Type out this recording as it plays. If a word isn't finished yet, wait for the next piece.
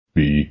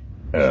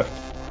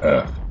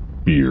BFF,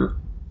 Beer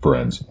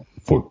Friends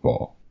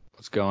Football.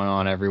 What's going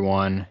on,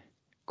 everyone?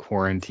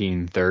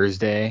 Quarantine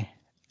Thursday.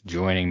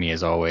 Joining me,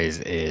 as always,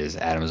 is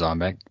Adam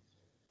Zombeck.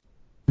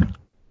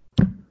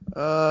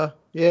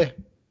 Yeah,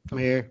 I'm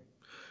here.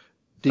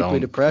 Deeply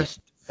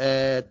depressed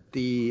at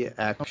the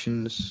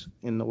actions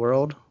in the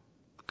world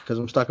because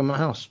I'm stuck in my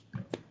house.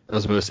 That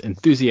was the most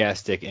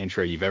enthusiastic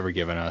intro you've ever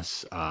given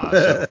us.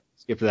 So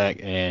skip that,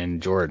 and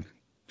George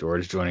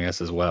is joining us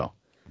as well.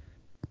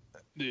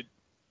 Dude,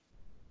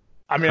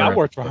 I mean, I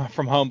worked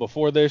from home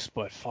before this,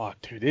 but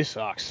fuck, dude, this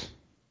sucks.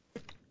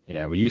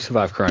 Yeah, well, you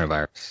survived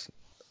coronavirus.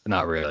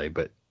 Not really,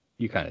 but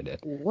you kind of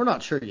did. We're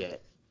not sure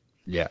yet.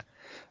 Yeah.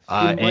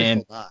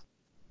 And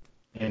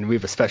we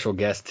have a special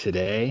guest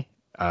today.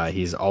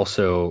 He's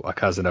also a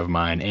cousin of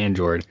mine and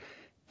George.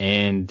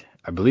 And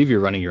I believe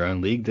you're running your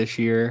own league this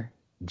year.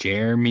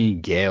 Jeremy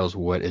Gales,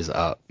 what is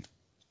up?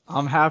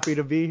 I'm happy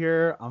to be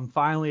here. I'm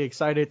finally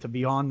excited to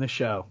be on the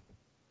show.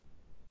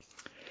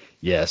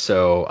 Yeah,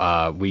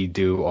 so we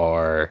do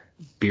our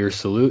beer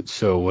salute.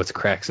 So let's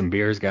crack some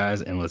beers,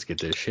 guys, and let's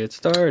get this shit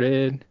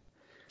started.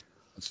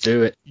 Let's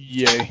do it.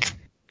 Yay.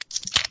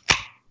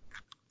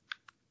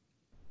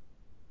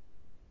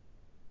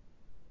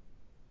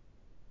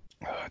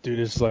 Dude,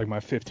 this is like my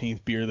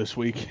 15th beer this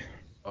week.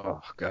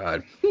 Oh,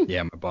 God.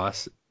 Yeah, my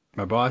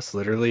boss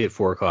literally at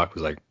 4 o'clock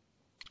was like,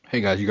 hey,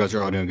 guys, you guys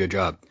are all doing a good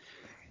job.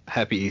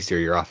 Happy Easter,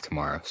 you're off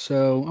tomorrow.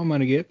 So I'm going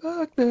to get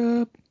fucked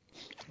up.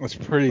 That's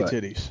pretty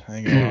titties, I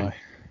ain't gonna lie.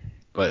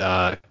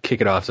 But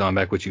kick it off,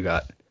 Zombeck, what you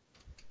got?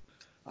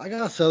 I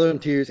got Southern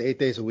Tiers 8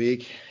 days a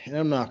week, and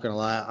I'm not going to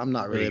lie, I'm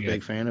not really a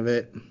big fan of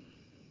it.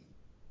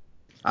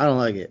 I don't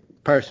like it,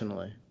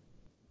 personally.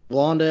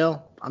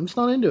 Blondale, I'm just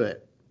not into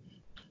it.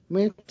 I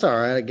mean, it's all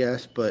right, I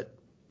guess, but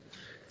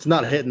it's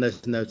not hitting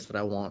those notes that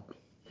I want.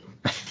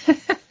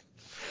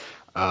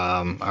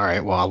 All right,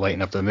 well, I'll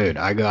lighten up the mood.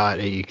 I got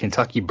a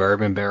Kentucky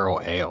Bourbon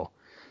Barrel Ale.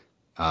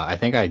 I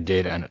think I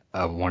did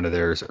one of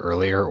theirs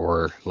earlier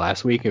or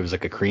last week. It was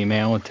like a cream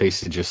ale. It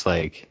tasted just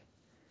like,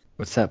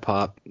 what's that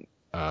pop?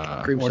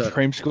 Orange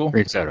creamsicle?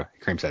 Cream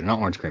soda. Not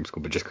orange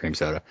creamsicle, but just cream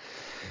soda.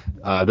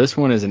 This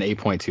one is an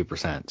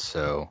 8.2%,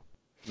 so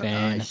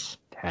nice.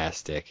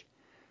 Fantastic.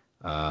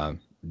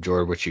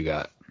 George, what you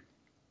got?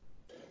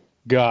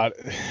 Got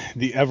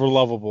the ever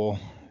lovable,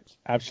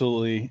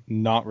 absolutely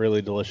not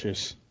really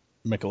delicious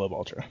Michelob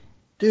Ultra.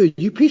 Dude,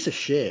 you piece of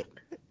shit.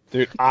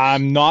 Dude,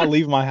 I'm not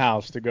leaving my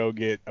house to go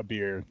get a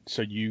beer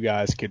so you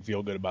guys can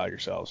feel good about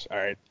yourselves. All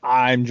right,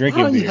 I'm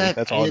drinking beer.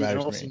 That's all that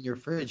matters to me. In your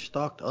fridge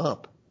stocked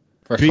up.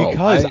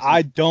 Because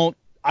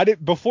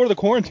before the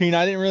quarantine,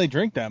 I didn't really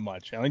drink that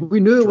much. We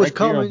knew it was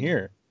coming.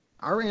 Here.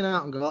 I ran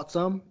out and got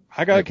some.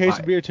 I got a case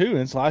of beer too, and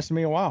it's lasted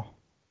me a while.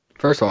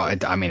 First of all,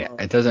 I mean,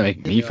 it doesn't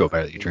make me feel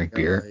better that you drink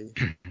beer.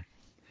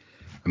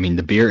 I mean,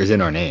 the beer is in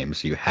our name,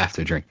 so you have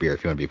to drink beer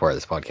if you want to be part of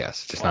this podcast.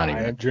 It's just not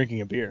even. I am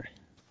drinking a beer.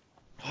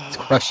 It's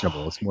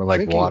questionable. It's more like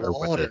Drinking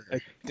water.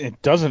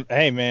 It doesn't.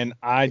 Hey, man,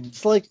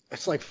 It's like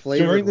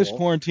flavored. During this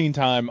quarantine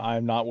time,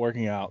 I'm not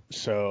working out,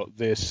 so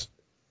this,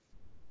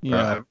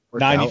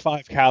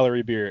 95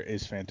 calorie beer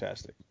is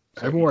fantastic.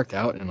 I haven't worked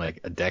out in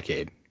like a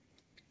decade.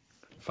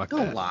 Fuck that.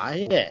 Don't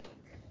lie.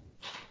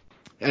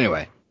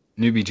 Anyway,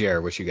 newbie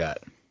Jared, what you got?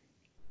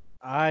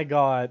 I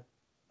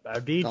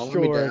beat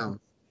George.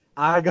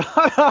 I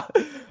got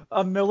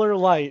a Miller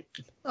Lite.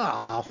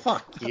 Oh,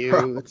 fuck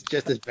you. It's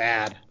just as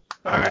bad.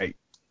 All right.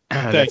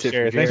 Thanks,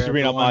 Jared. Thanks for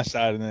being on my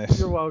side in this.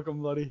 You're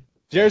welcome, buddy.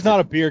 Jared's not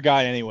a beer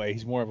guy anyway.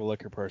 He's more of a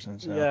liquor person.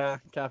 So. Yeah,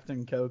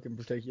 Captain Coke in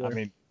particular. I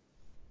mean,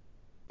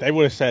 they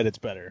would have said it's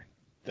better.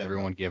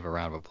 Everyone give a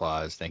round of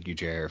applause. Thank you,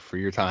 Jared, for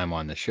your time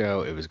on the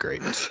show. It was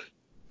great.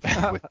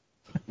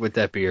 with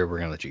that beer, we're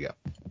going to let you go.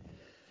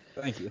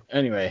 Thank you.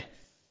 Anyway,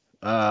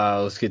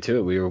 let's get to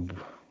it.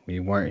 We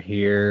weren't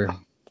here.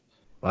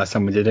 Last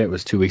time we did it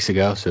was 2 weeks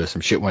ago, so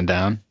some shit went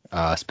down.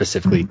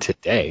 Specifically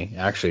today,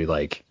 actually,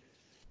 like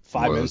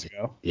 5 minutes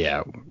ago.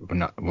 Yeah,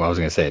 I was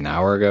gonna say an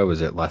hour ago.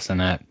 Was it less than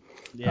that?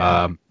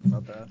 Yeah,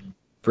 not bad.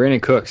 Brandon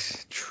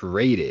Cooks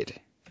traded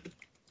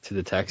to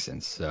the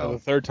Texans. So for the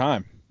third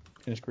time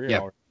in his career.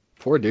 Yeah,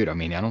 poor dude. I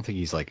mean, I don't think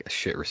he's like a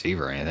shit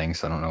receiver or anything,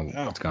 so I don't know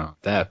what's going on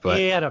with that. But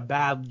he had a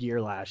bad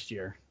year last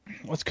year.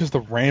 Well, it's because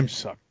the Rams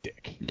suck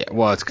dick. Yeah,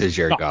 well, it's because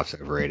Jared Goff's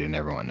overrated and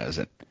everyone knows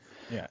it.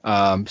 Yeah.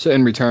 So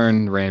in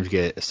return, the Rams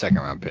get a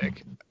second-round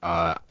pick.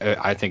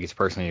 I think it's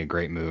personally a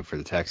great move for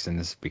the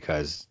Texans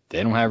because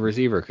they don't have a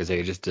receiver because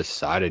they just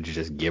decided to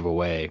just give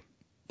away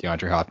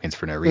DeAndre Hopkins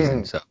for no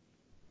reason. So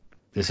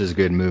this is a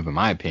good move in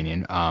my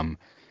opinion. I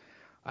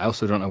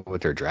also don't know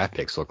what their draft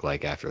picks look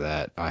like after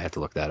that. I have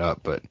to look that up,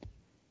 but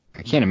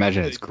I can't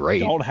imagine it's great.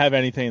 They don't have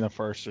anything in the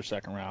first or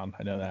second round.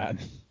 I know that.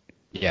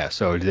 Yeah,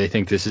 so do they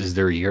think this is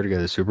their year to go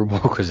to the Super Bowl?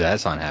 Because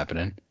that's not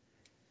happening.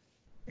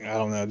 I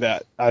don't know.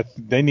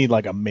 They need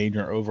like a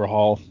major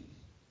overhaul.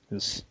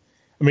 Was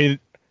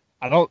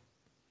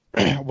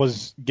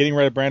getting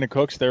rid of Brandon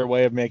Cooks their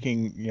way of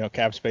making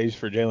cap space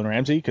for Jalen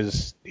Ramsey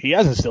because he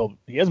hasn't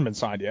been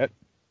signed yet.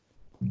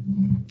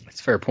 That's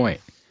a fair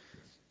point.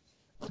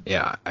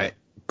 Yeah, I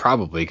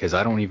probably because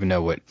I don't even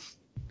know what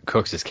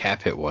Cooks'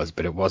 cap hit was,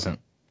 but it wasn't.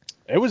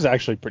 It was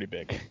actually pretty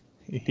big.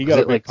 He got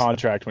a big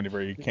contract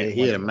whenever he came.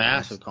 He had a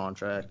massive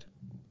contract.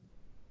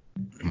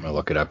 I'm gonna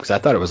look it up because I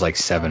thought it was like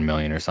 $7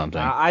 million or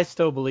something. I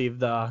still believe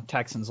the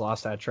Texans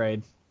lost that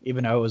trade,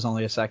 even though it was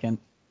only a second.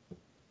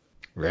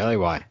 Really?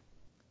 Why?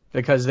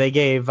 Because they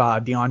gave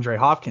DeAndre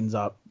Hopkins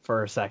up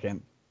for a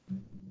second.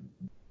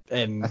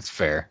 And that's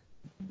fair.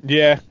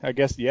 Yeah, I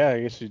guess. Yeah,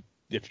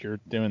 if you're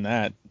doing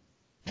that,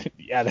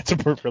 yeah, that's a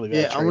really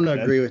bad. Yeah, I'm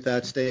gonna agree with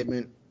that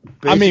statement.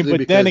 I mean,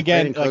 but then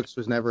again, Brandon Cooks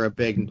was never a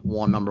big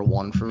number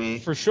one for me.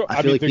 For sure,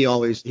 I feel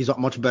like he's a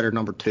much better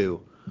number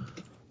two.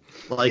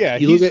 Like, yeah,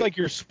 he's like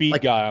your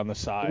speed guy on the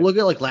side. Look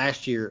at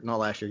like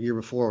year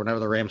before, whenever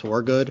the Rams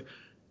were good,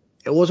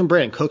 it wasn't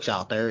Brandon Cooks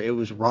out there. It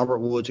was Robert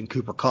Woods and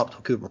Cooper Kupp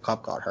till Cooper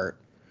Kupp got hurt.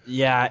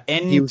 Yeah,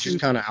 and he was just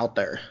kind of out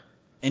there.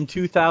 In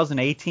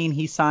 2018,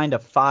 he signed a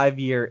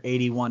 5-year,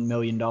 $81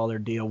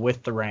 million deal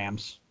with the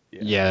Rams.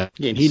 Yeah,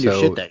 and he knew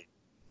shit that.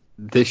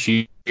 This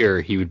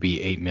year he would be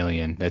 $8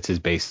 million. That's his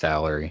base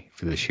salary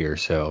for this year.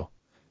 So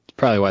it's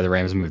probably why the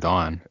Rams moved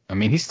on. I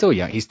mean, he's still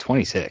young. He's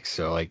 26,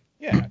 so like,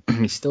 yeah,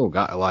 he's still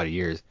got a lot of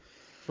years.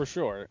 For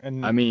sure.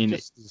 And I mean,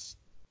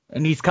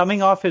 and he's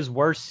coming off his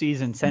worst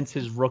season since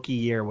his rookie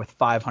year with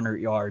 500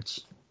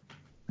 yards.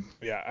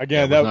 Yeah,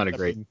 again, that was not a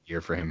great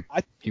year for him.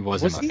 He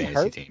wasn't my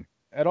fantasy team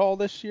at all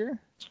this year.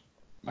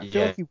 I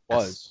feel like he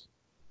was.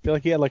 I feel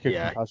like he had like a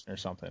concussion or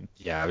something.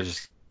 Yeah, I was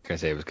just gonna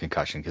say it was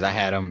concussion because I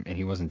had him and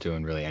he wasn't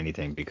doing really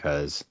anything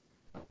because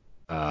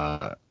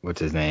what's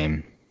his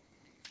name?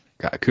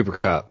 Cooper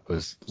Kupp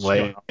was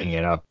laying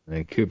it up, and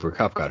then Cooper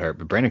Kupp got hurt.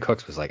 But Brandon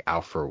Cooks was like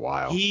out for a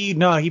while. He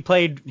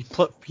played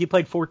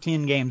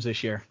 14 games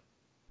this year.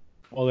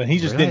 Well, then he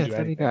just didn't do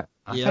anything.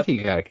 I thought he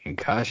got a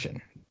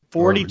concussion.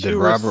 42. Did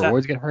Robert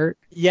Woods get hurt?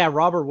 Yeah,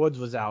 Robert Woods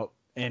was out,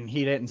 and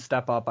he didn't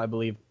step up, I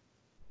believe.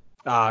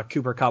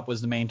 Cooper Kupp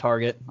was the main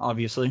target,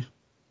 obviously.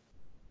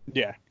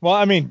 Yeah. Well,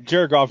 I mean,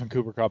 Jared Goff and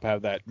Cooper Kupp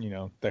have that,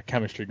 that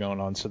chemistry going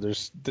on, so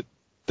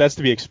that's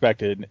to be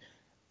expected.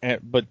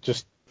 But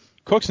just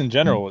Cooks in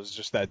general is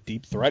just that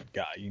deep threat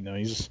guy.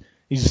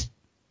 He's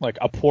like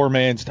a poor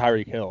man's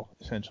Tyreek Hill,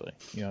 essentially.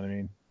 You know what I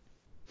mean?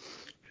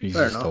 He's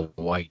just a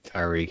white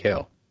Tyreek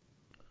Hill.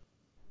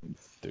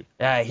 Dude.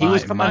 Yeah, he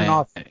was coming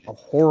off a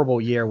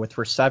horrible year with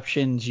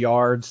receptions,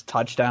 yards,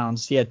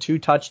 touchdowns. He had 2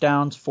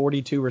 touchdowns,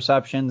 42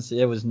 receptions.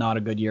 It was not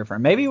a good year for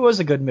him. Maybe it was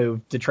a good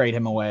move to trade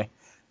him away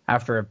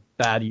after a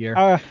bad year.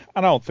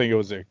 I don't think it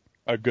was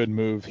a good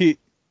move.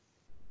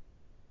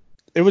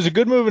 It was a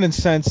good move in the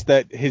sense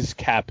that his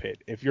cap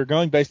hit. If you're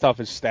going based off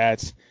his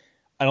stats,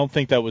 I don't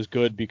think that was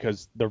good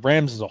because the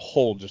Rams as a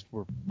whole just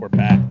were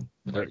bad.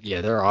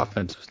 Their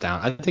offense was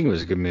down. I think it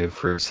was a good move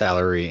for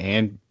salary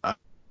and, I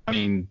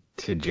mean,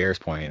 to Jared's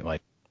point,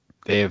 like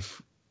they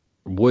have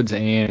Woods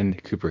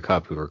and Cooper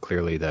Kupp who are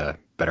clearly the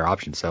better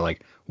options. So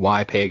like,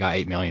 why pay a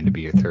guy $8 million to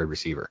be your third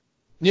receiver?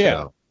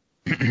 Yeah,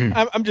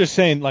 so. I'm just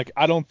saying, like,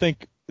 I don't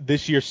think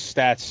this year's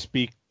stats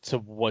speak to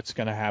what's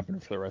going to happen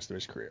for the rest of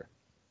his career.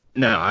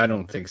 No, I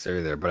don't think so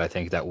either. But I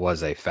think that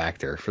was a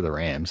factor for the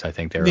Rams. I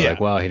think they were like,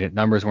 well,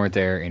 numbers weren't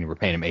there, and we're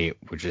paying him $8 million.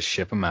 We'll just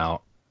ship him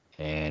out,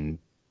 and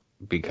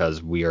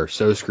because we are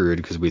so screwed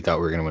because we thought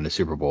we were going to win the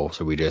Super Bowl,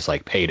 so we just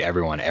like paid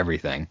everyone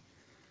everything.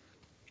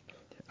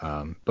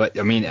 But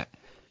I mean,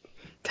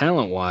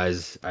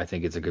 talent-wise, I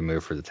think it's a good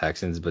move for the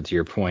Texans. But to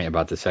your point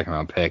about the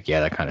second-round pick,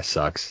 yeah, that kind of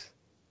sucks.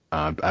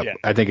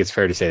 I think it's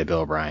fair to say that Bill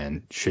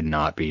O'Brien should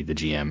not be the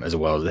GM as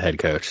well as the head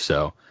coach.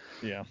 So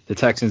the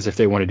Texans, if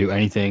they want to do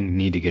anything,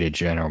 need to get a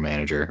general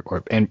manager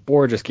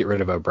or just get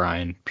rid of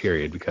O'Brien,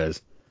 period,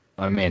 because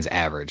my man's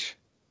average.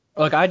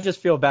 Look, I just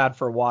feel bad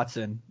for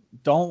Watson.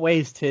 Don't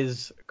waste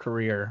his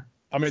career.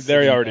 I mean,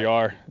 there you already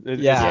are.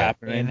 It's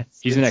happening.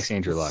 He's the next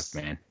Andrew Luck,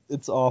 man.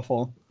 It's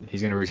awful.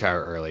 He's going to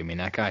retire early. I mean,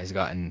 that guy has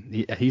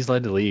he's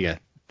led the league, I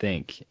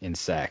think, in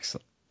sacks.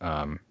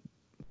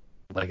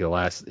 Like the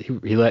last, he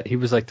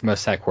was like the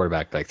most sacked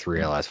quarterback like 3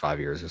 of the last 5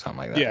 years or something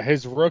like that. Yeah,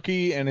 his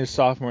rookie and his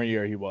sophomore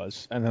year he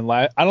was, and then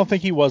I don't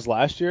think he was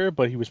last year,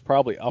 but he was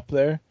probably up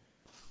there.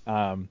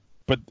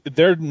 But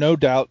they're no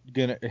doubt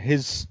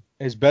his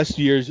best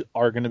years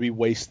are gonna be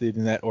wasted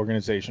in that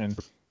organization,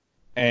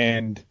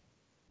 and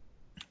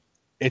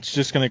it's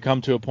just gonna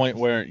come to a point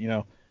where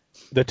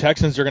the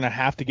Texans are gonna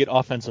have to get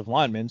offensive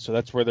linemen, so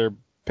that's where their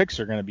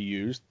picks are going to be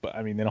used, but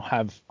I mean they don't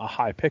have a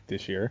high pick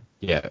this year.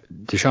 Yeah,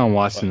 Deshaun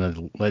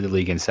Watson led the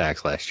league in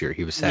sacks last year.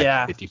 He was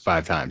sacked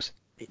 55 times.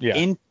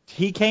 Yeah,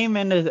 he came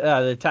into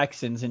the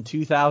Texans in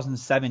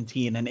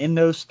 2017, and in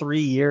those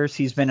 3 years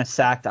he's been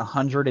sacked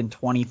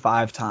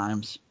 125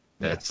 times.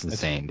 That's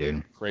insane,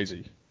 dude.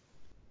 Crazy.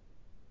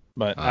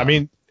 But I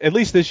mean, at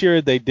least this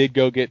year they did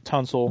go get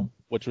Tunsil,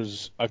 which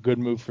was a good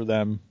move for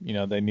them.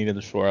 They needed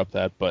to shore up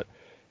that, but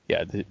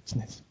yeah.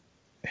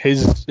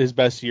 His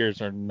best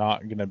years are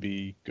not going to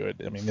be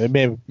good. I mean, they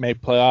may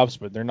make playoffs,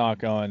 but they're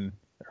going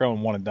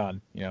one and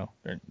done.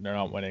 They're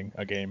not winning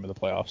a game of the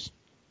playoffs,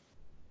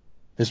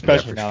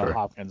 especially now that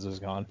Hopkins is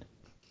gone.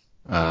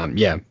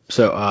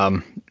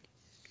 So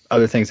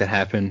other things that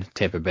happened: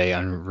 Tampa Bay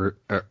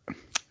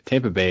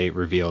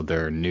revealed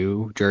their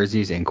new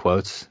jerseys in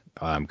quotes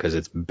because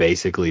it's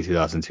basically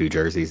 2002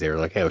 jerseys. They were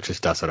like, hey, let's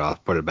just dust it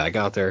off, put it back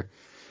out there.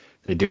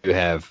 They do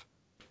have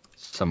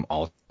some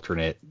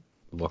alternate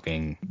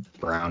looking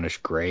brownish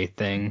gray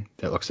thing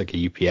that looks like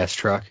a UPS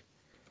truck.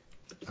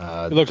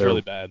 It looks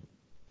really bad.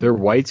 Their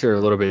whites are a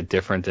little bit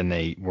different than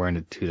they were in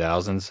the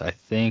 2000s. I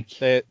think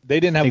they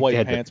didn't have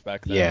white pants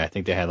back then. Yeah, I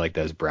think they had like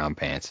those brown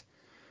pants.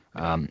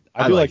 I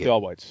do like the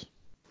all whites.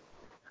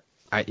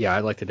 I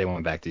like that they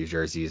went back to these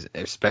jerseys.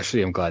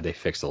 Especially, I'm glad they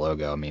fixed the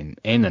logo. I mean,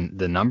 and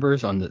the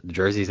numbers on the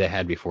jerseys they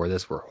had before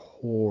this were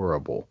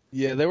horrible.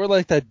 Yeah, they were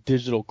like that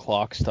digital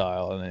clock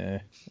style,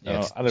 and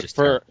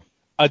for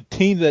a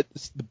team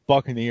that's the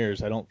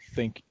Buccaneers, I don't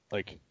think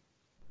like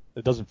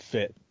it doesn't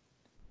fit.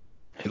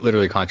 It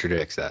literally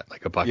contradicts that.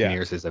 Like a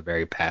Buccaneers is a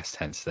very past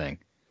tense thing.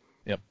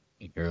 Yep.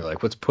 You're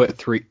like, let's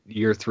put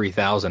year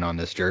 3000 on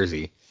this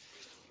jersey.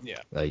 Yeah.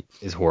 Like,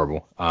 it's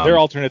horrible. Their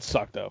alternates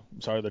suck though.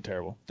 I'm sorry, they're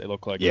terrible. They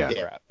look like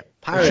crap.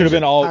 They should have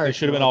been all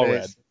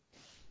red.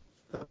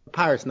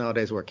 Pirates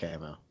nowadays wear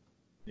camo.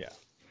 Yeah.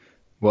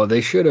 Well,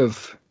 they should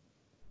have.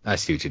 I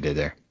see what you did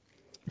there.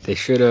 They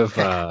should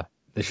have.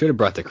 They should have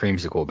brought the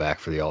creamsicle back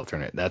for the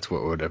alternate. That's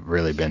what would have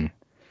really been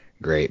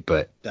great.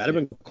 But that'd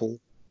have been cool.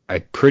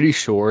 I'm pretty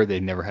sure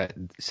they never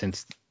had,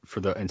 since for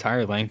the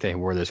entire length they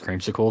wore those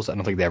creamsicles, I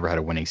don't think they ever had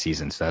a winning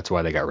season, so that's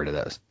why they got rid of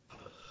those.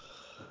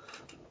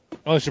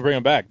 Well, they should bring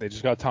them back. They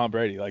just got Tom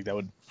Brady. Like, that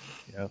would,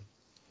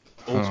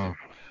 old school.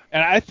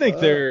 And I think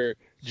their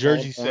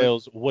jersey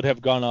sales would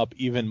have gone up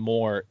even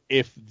more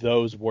if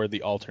those were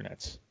the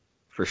alternates.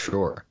 For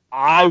sure.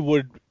 I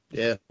would,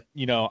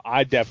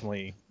 I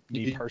definitely,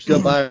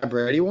 go buy a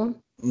Brady one?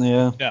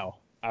 Yeah. No,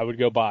 I would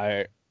go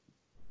buy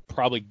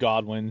probably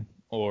Godwin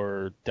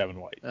or Devin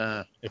White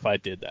if I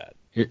did that.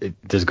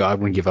 Does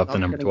Godwin give up the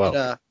number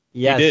 12?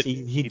 Yes,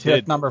 he took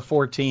did. number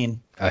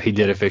 14. He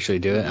did officially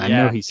do it? I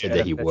know he said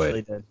that he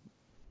would. Did.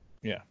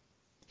 Yeah.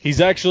 He's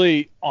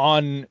actually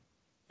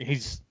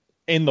he's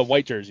in the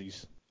white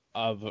jerseys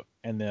on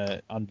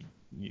the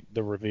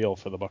reveal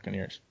for the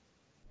Buccaneers.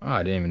 Oh,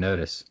 I didn't even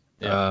notice.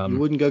 Yeah. You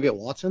wouldn't go get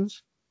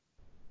Watson's?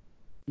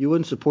 You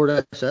wouldn't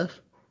support SF?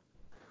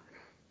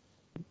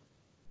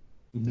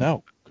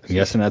 No. I'm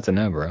guessing that's a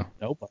no, bro.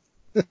 Nope.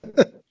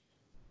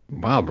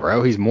 Wow,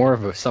 bro, he's more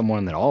of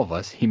someone than all of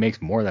us. He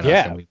makes more than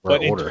us, and we were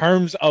but older. In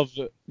terms of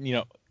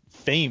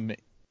fame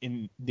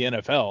in the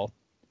NFL,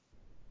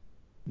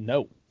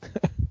 no.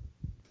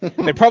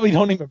 They probably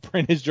don't even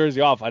print his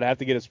jersey off. I'd have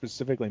to get it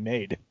specifically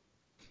made.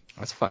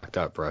 That's fucked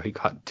up, bro. He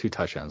caught 2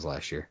 touchdowns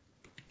last year.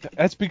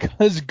 That's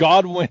because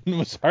Godwin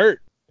was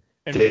hurt,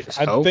 and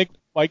I think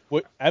Mike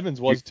Evans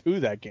was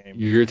too that game.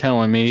 You're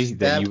telling me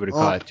that you would have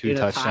caught 2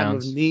 touchdowns? Time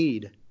of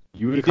need.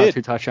 You would have caught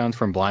 2 touchdowns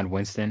from blind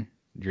Winston?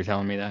 You're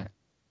telling me that?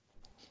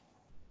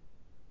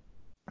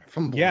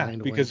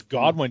 Because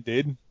Godwin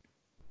did.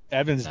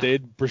 Evans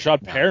did.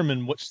 Brashad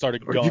Perriman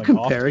started going off. Are you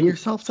comparing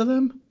yourself to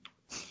them?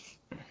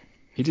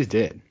 He just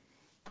did.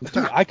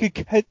 Dude, I could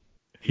get...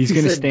 He's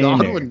going to stand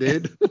Godwin there.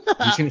 Did.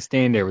 He's going to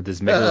stand there with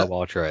his Michelob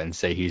Ultra and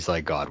say he's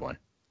like Godwin.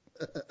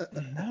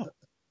 No.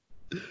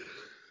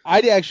 I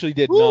actually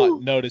did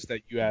not notice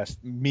that you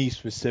asked me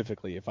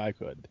specifically if I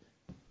could.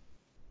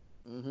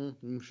 Mm-hmm.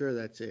 I'm sure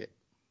that's it.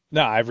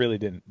 No, I really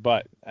didn't.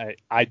 But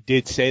I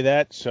did say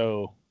that,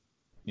 so,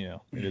 it is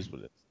what it is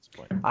at this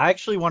point. I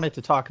actually wanted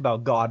to talk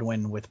about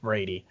Godwin with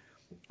Brady.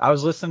 I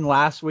was listening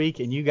last week,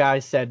 and you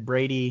guys said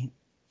Brady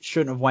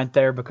shouldn't have went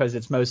there because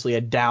it's mostly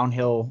a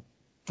downhill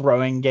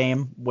throwing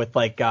game with,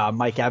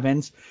 Mike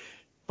Evans.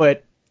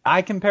 But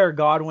I compare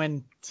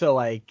Godwin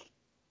to,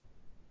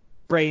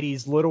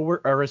 Brady's little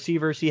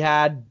receivers he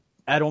had,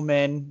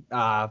 Edelman,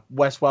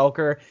 Wes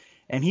Welker,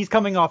 and he's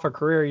coming off a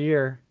career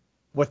year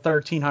with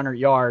 1,300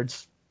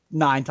 yards,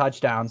 9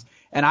 touchdowns,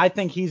 and I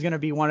think he's going to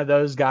be one of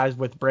those guys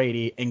with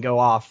Brady and go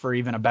off for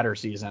even a better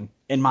season,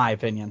 in my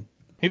opinion.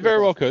 He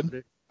very well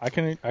could. I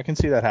can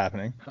see that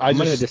happening. I'm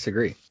going to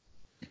disagree.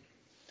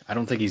 I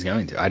don't think he's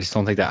going to. I just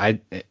don't think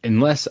that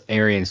unless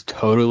Arians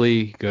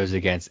totally goes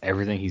against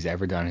everything he's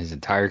ever done his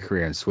entire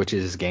career and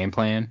switches his game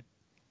plan,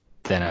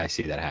 then I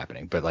see that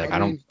happening. But I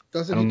don't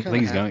think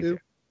he's going to.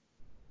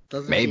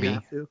 Doesn't Maybe. He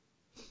have to?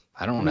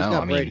 I don't know.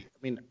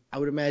 I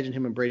would imagine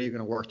him and Brady are going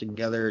to work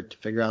together to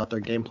figure out their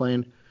game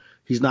plan.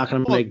 He's not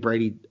going to make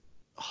Brady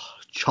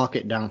chalk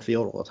it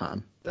downfield all the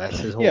time. That's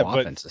his whole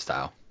offensive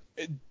style.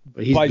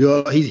 But he's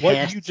good. He's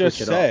what you just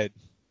said.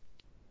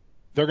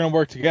 They're going to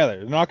work together.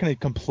 They're not going to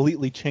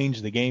completely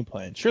change the game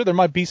plan. Sure, there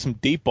might be some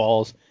deep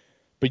balls,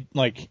 but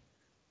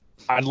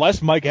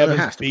unless Mike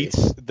Evans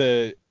beats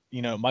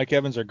Mike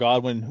Evans or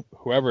Godwin,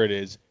 whoever it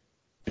is,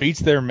 beats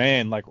their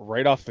man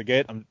right off the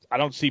get. I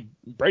don't see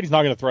Brady's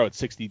not going to throw it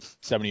 60,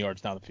 70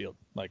 yards down the field.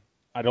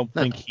 I don't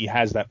think he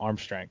has that arm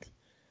strength.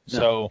 No.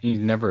 So he's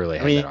never really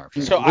had that arm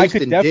strength. So I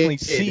could definitely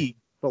see.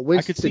 But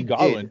I could see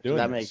Godwin doing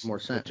that. Makes more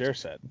sense. What Jer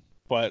said,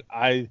 but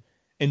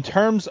in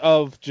terms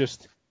of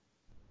just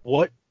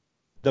what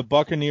the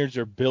Buccaneers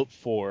are built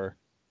for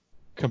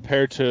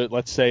compared to,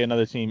 let's say,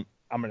 another team,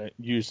 I'm going to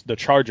use the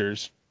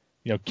Chargers.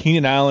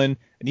 Keenan Allen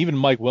and even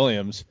Mike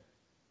Williams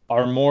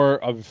are more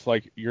of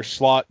your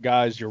slot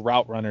guys, your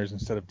route runners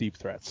instead of deep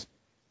threats.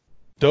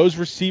 those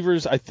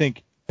receivers, I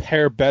think,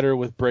 pair better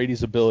with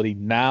Brady's ability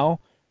now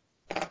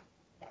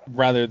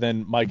rather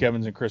than Mike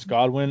Evans and Chris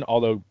Godwin,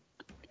 although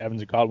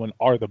Evans and Godwin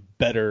are the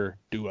better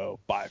duo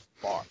by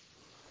far.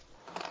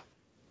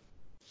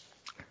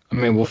 I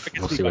mean, we'll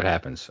see what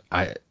happens.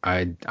 I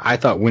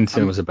thought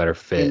Winston was a better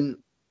fit.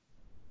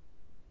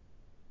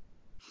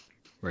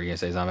 Were you going to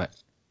say something?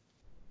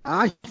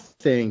 I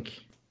think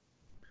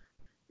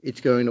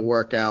it's going to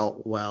work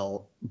out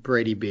well,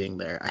 Brady being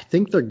there. I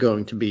think they're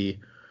going to be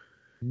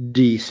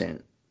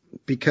decent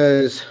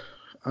because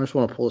I just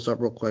want to pull this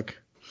up real quick.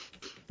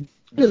 He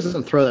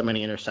doesn't throw that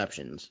many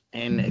interceptions.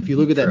 And if you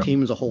look at that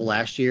team as a whole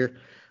last year,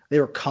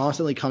 they were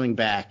constantly coming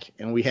back.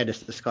 And we had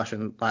this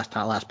discussion last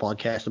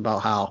podcast about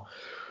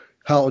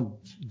how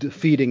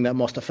defeating that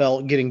must have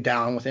felt getting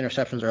down with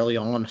interceptions early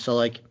on. So,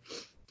 like,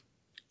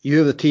 you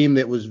have a team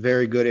that was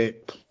very good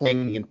at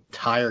playing the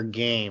entire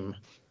game,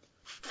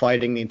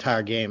 fighting the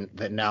entire game,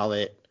 that now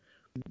that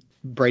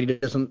Brady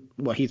doesn't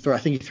 – I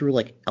think he threw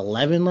like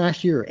 11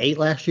 last year or 8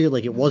 last year.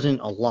 Like, it wasn't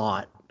a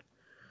lot.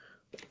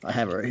 I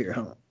have it right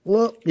here.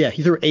 Well, yeah,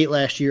 he threw 8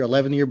 last year,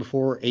 11 the year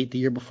before, 8 the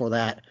year before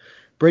that.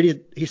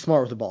 Brady, he's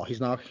smart with the ball. He's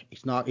going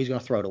to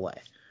throw it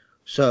away.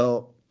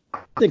 So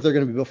I think they're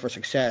going to be built for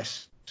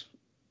success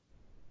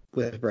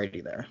with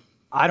Brady there.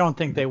 I don't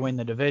think they win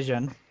the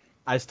division.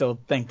 I still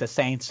think the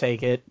Saints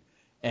take it,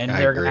 and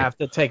they're going to have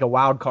to take a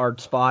wild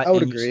card spot. I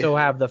would agree. You still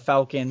have the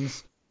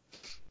Falcons,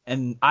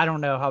 and I don't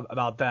know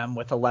about them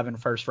with 11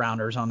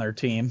 first-rounders on their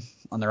team,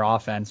 on their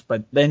offense.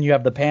 But then you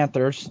have the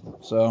Panthers,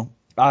 so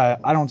I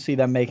don't see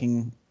them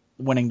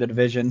winning the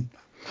division.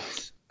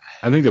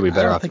 I think they'll be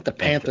better off. I think the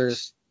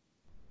Panthers.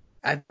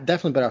 I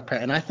definitely better off,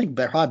 and I think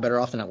they're probably better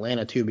off than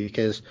Atlanta too,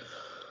 because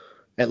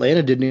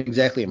Atlanta didn't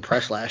exactly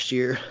impress last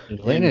year.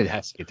 Atlanta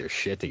has to get their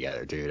shit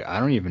together, dude. I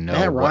don't even know.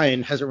 Matt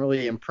Ryan hasn't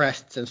really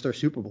impressed since their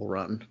Super Bowl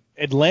run.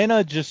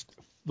 Atlanta just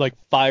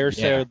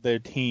fire-sailed their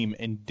team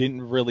and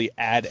didn't really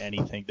add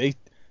anything.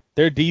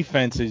 Their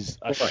defense is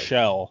a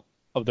shell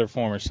of their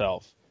former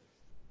self.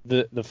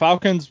 The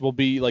Falcons will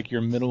be like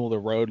your middle of the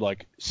road,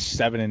 like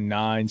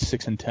 7-9,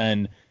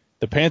 6-10.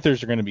 The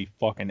Panthers are going to be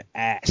fucking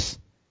ass,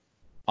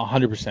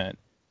 100%.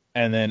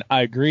 And then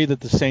I agree that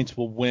the Saints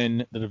will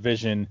win the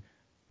division.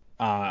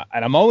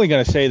 And I'm only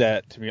going to say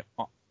that, to be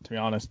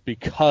honest,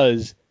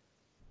 because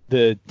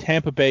the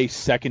Tampa Bay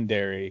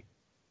secondary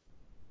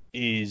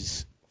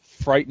is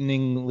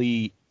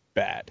frighteningly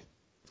bad.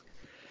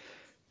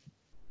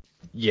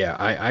 Yeah,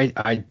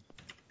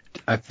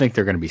 I think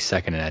they're going to be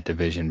second in that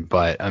division.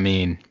 But, I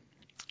mean,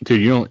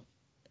 dude,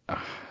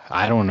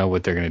 I don't know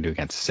what they're going to do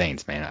against the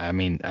Saints, man. I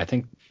mean, I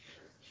think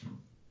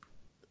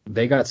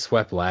they got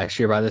swept last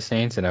year by the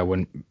Saints,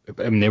 and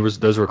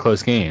those were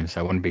close games.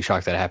 I wouldn't be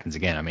shocked that happens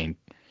again. I mean,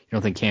 you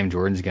don't think Cam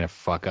Jordan's going to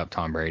fuck up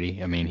Tom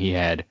Brady? I mean, he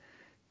had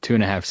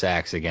 2.5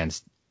 sacks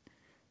against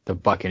the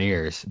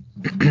Buccaneers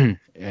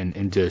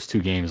in just 2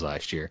 games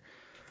last year.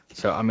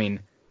 So, I mean,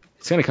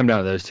 it's going to come down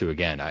to those two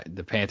again.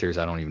 The Panthers,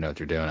 I don't even know what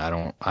they're doing. I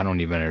don't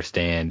even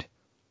understand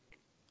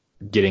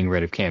getting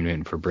rid of Cam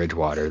Newton for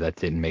Bridgewater. That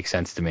didn't make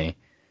sense to me.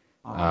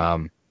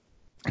 And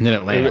then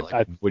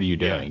Atlanta, what are you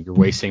doing? Yeah. You're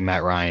wasting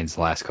Matt Ryan's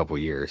last couple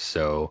years,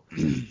 so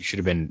you should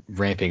have been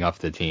ramping up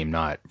the team,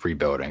 not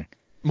rebuilding.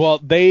 Well,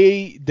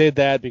 they did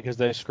that because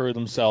they screwed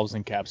themselves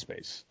in cap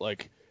space.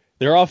 Like,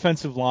 their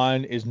offensive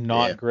line is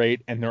not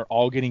great, and they're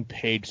all getting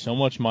paid so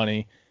much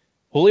money.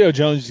 Julio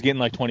Jones is getting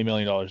like $20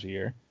 million a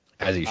year.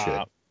 As he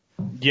should.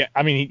 Yeah,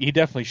 I mean, he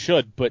definitely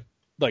should, but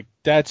like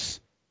that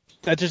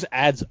just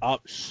adds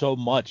up so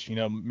much. You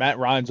know, Matt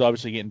Ryan's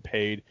obviously getting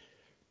paid.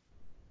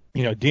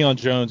 You know, Deion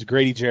Jones,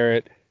 Grady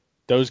Jarrett,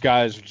 those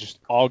guys are just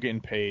all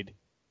getting paid.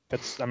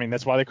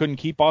 That's why they couldn't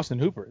keep Austin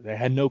Hooper. They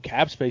had no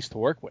cap space to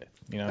work with.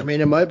 You know, I mean,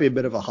 it might be a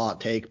bit of a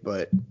hot take,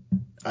 but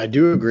I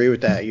do agree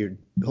with that.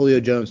 Julio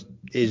Jones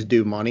is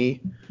due money,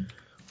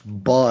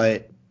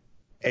 but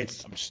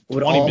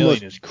 $20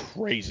 million is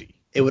crazy.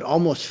 It would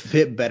almost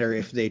fit better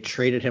if they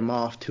traded him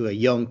off to a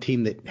young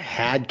team that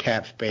had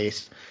cap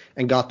space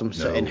and got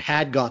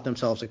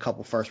themselves a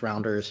couple first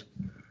rounders.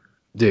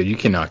 Dude, you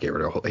cannot get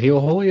rid of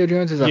Julio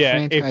Jones. Is a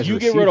franchise if you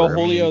receiver. get rid of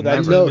Julio,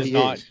 that team is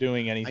not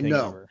doing anything. I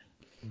know. Ever.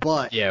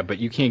 But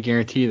you can't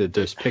guarantee that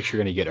those picks you're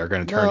going to get are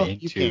going to turn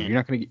into. You're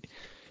not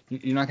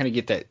going to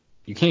get that.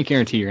 You can't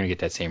guarantee you're going to get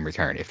that same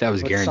return. If that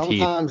was guaranteed,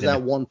 sometimes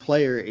that one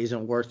player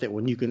isn't worth it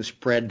when you can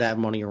spread that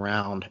money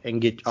around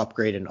and get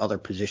upgraded in other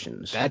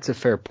positions. That's a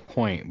fair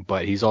point,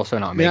 but he's also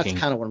not making.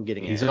 That's kind of what I'm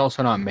getting at. He's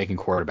also not making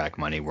quarterback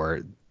money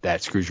where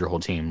that screws your whole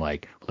team.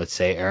 Like, let's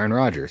say Aaron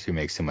Rodgers, who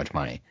makes too much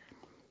money.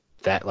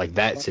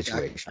 That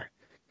situation.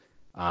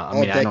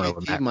 I don't know.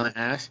 Keep my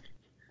ass.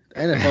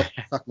 And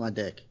suck my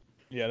dick.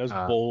 Yeah, that's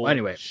bull.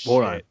 Anyway,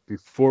 hold on.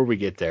 Before we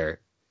get there,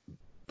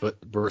 but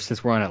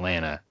since we're on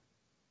Atlanta,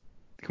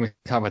 can we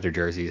talk about their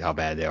jerseys? How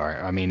bad they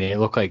are? I mean, they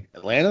look like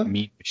Atlanta.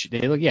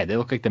 They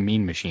look like the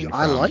Mean Machine.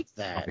 I like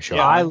that.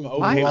 Yeah, I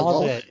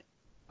love it.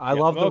 I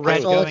love the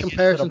red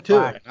comparison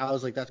to it. I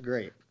was like, that's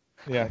great.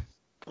 Yeah,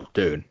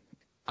 dude.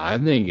 I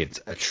think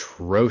it's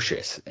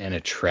atrocious and a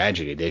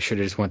tragedy. They should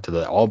have just went to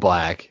the all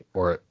black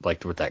or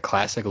like with that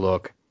classic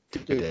look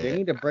Dude, they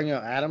need to bring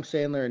out Adam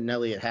Sandler and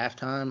Nelly at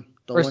halftime.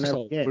 Don't win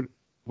every game.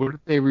 What are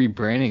they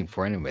rebranding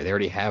for anyway? They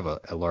already have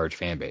a large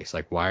fan base.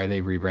 Like, why are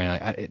they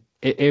rebranding?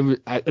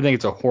 I think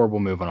it's a horrible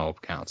move on all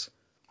accounts.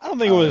 I don't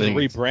think it was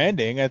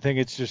rebranding. I think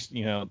it's just,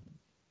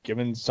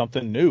 giving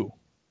something new.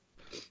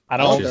 I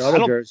don't. Their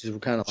other jerseys were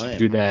kind of lame.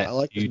 Do that. I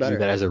like this better. Do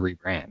that as a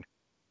rebrand.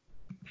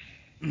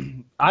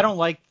 I don't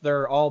like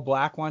their all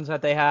black ones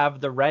that they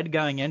have. The red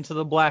going into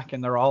the black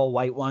and their all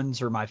white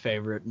ones are my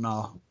favorite.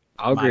 No,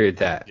 I'll agree with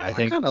that. I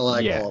kind of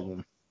like all of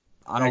them.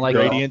 I don't like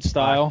gradient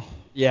style.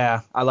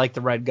 Yeah, I like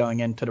the red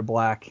going into the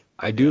black.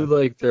 I do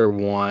like their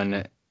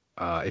one.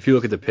 If you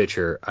look at the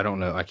picture, I don't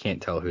know. I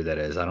can't tell who that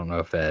is. I don't know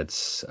if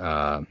that's.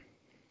 God,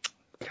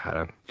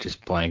 I'm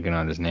just blanking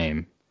on his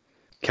name.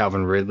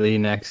 Calvin Ridley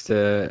next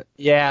to.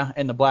 Yeah,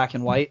 in the black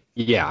and white.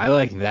 Yeah, I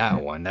like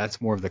that one.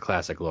 That's more of the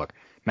classic look.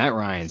 Matt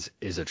Ryan's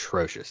is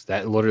atrocious.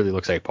 That literally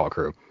looks like Paul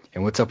Crewe.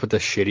 And what's up with the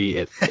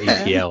shitty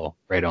ATL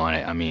right on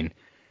it? I mean,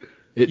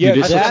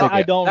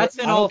 I don't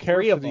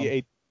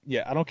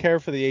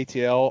care for the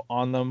ATL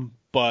on them,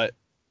 but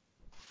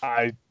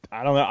I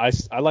don't know.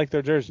 I like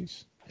their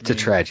jerseys. It's a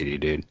tragedy,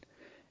 dude.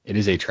 It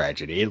is a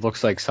tragedy. It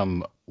looks like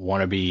some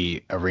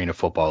wannabe Arena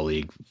Football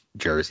League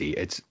jersey.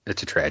 It's a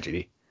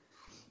tragedy.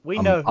 We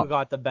know who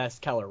got the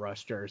best Keller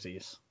Rush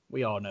jerseys.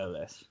 We all know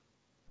this.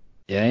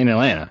 Yeah, in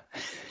Atlanta.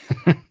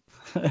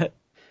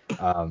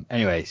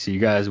 Anyway, so you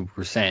guys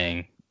were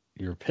saying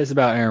you're pissed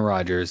about Aaron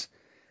Rodgers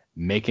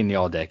making the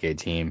All-Decade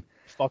team.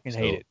 Fucking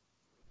hate it.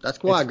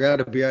 That's why I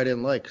grabbed a beer I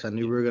didn't like, because I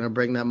knew we were going to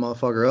bring that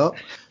motherfucker up.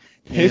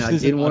 And I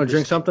didn't want to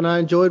drink something I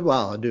enjoyed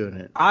while doing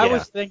it. I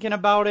was thinking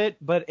about it,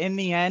 but in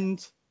the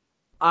end,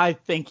 I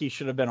think he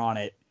should have been on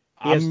it.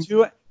 He has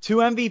two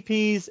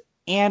MVPs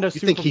and a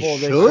Super Bowl. You think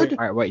he should?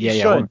 All right, wait, he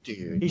should.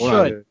 He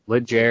should.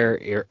 Let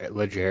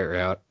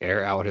Jared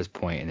air out his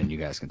point, and then you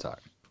guys can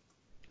talk.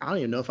 I don't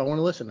even know if I want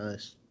to listen to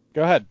this.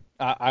 Go ahead.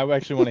 I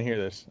actually want to hear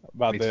this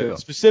about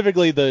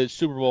specifically the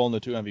Super Bowl and the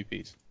two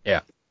MVPs.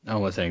 Yeah,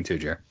 I'm listening too,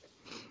 Jared.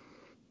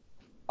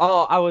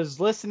 Oh, I was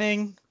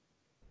listening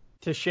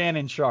to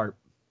Shannon Sharp.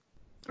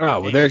 Oh,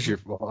 well, I'm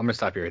going to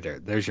stop you right there.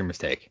 There's your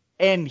mistake.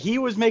 And he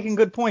was making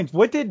good points.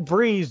 What did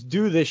Brees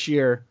do this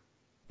year?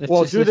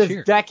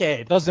 This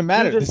decade. Doesn't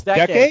matter. This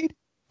decade?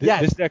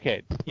 Yes. This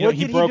decade.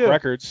 He broke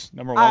records,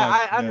 number one.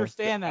 I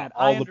understand that.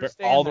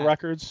 All the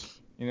records,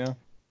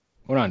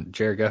 Hold on,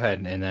 Jared, go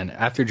ahead. And then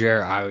after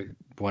Jared, I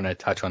want to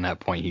touch on that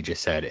point he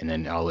just said, and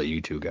then I'll let you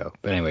two go.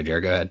 But anyway,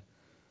 Jared, go ahead.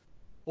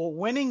 Well,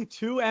 winning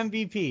two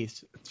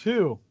MVPs,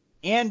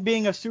 and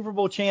being a Super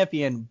Bowl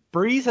champion,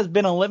 Brees has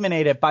been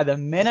eliminated by the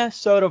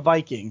Minnesota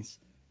Vikings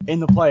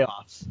in the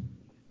playoffs.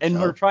 And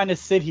we're trying to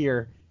sit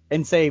here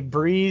and say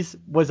Brees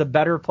was a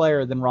better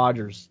player than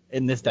Rodgers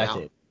in this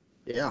decade.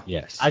 Yeah.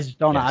 Yes. I just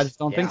don't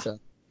think so.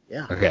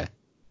 Yeah. Okay.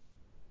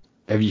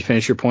 Have you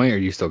finished your point, or are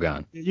you still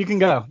going? You can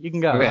go.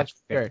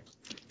 Okay.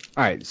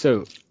 All right,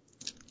 so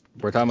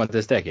we're talking about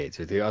this decade,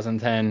 so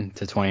 2010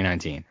 to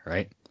 2019,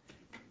 right?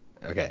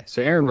 Okay,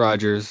 so Aaron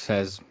Rodgers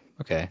has,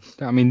 I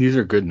mean, these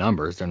are good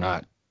numbers. They're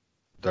not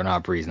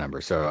Brees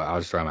numbers, so I'll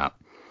just throw them out.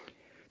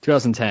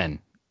 2010,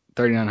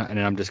 39, and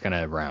I'm just going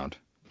to round.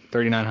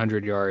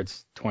 3,900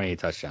 yards, 28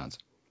 touchdowns.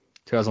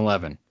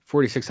 2011,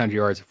 4,600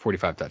 yards,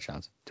 45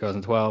 touchdowns.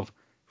 2012,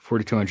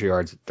 4,200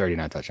 yards,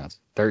 39 touchdowns.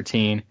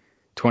 13,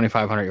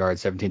 2,500 yards,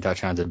 17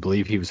 touchdowns. I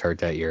believe he was hurt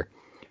that year.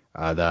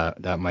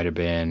 That might have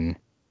been,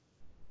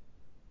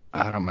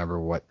 I don't remember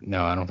what.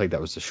 No, I don't think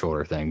that was the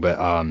shoulder thing. But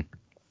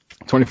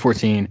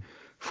 2014,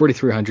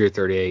 4,300,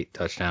 38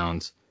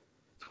 touchdowns.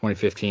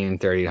 2015,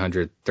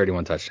 3,800,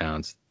 31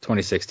 touchdowns.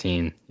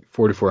 2016,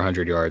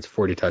 4,400 yards,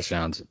 40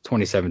 touchdowns.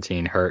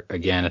 2017, hurt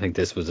again. I think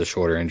this was a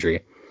shoulder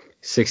injury.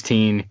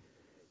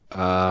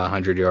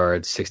 1,600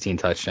 yards, 16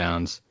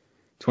 touchdowns.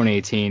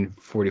 2018,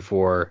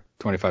 44,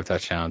 25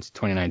 touchdowns.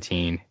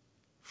 2019,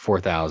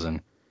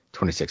 4,000,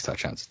 26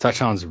 touchdowns.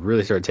 Touchdowns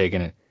really started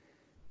taking it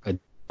the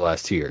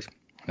last 2 years.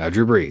 Now,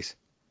 Drew Brees,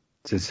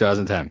 since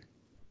 2010,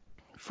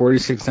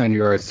 4,600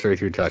 yards,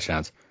 33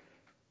 touchdowns.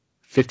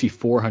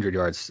 5,400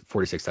 yards,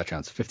 46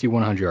 touchdowns.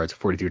 5,100 yards,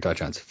 42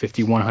 touchdowns.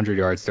 5,100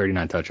 yards,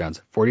 39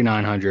 touchdowns.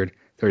 4,900,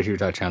 32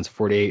 touchdowns.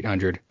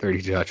 4,800,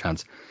 32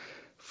 touchdowns.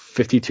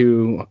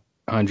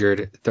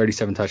 5,200,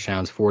 37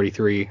 touchdowns.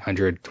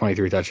 4,300,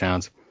 23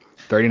 touchdowns.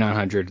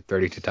 3,900,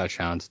 32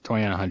 touchdowns.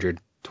 2,900,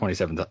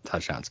 27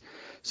 touchdowns.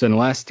 So in the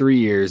last 3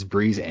 years,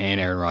 Brees and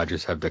Aaron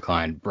Rodgers have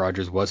declined.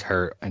 Rodgers was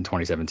hurt in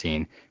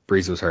 2017.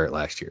 Brees was hurt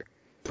last year.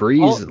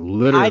 Brees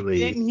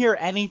literally. I didn't hear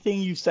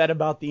anything you said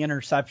about the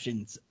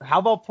interceptions. How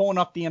about pulling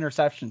up the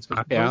interceptions?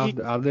 Okay,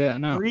 I'll do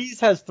that now. Brees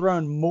has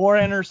thrown more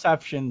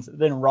interceptions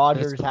than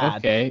Rodgers had.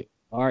 Okay,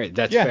 all right,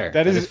 that's fair.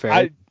 That is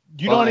fair.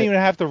 You don't even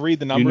have to read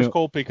the numbers,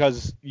 Cole,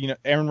 because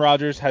Aaron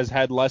Rodgers has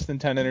had less than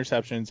 10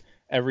 interceptions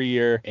every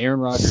year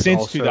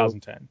since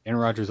 2010.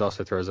 Aaron Rodgers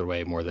also throws it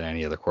away more than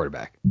any other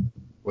quarterback,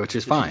 which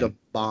is fine. He's a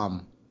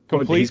bomb.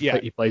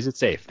 He plays it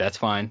safe. That's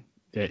fine.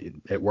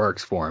 It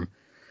works for him.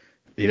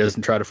 He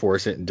doesn't try to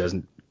force it and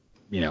doesn't,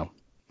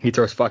 he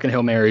throws fucking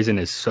Hail Marys and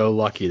is so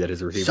lucky that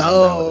his receiver.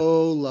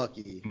 So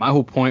lucky. My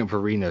whole point for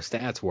reading those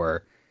stats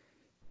were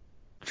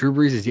Drew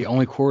Brees is the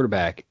only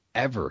quarterback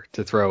ever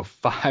to throw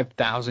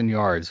 5,000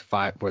 yards,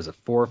 4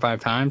 or 5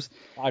 times?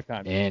 5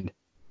 times. And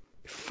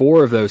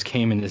 4 of those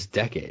came in this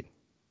decade.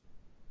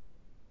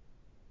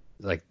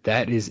 Like,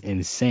 that is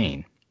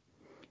insane.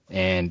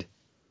 And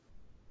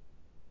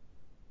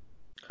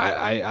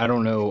I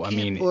don't know. You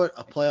can't put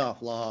a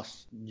playoff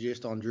loss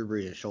just on Drew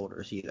Brees'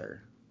 shoulders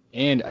either.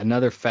 And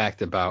another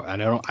fact about, I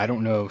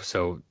don't know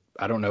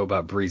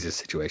about Brees'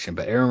 situation,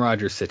 but Aaron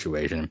Rodgers'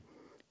 situation,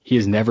 he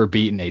has never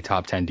beaten a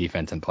top 10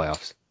 defense in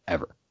playoffs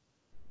ever.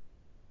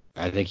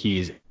 I think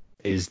he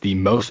is the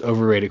most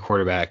overrated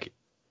quarterback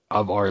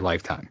of our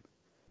lifetime.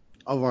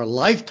 Of our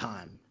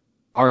lifetime.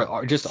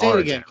 Our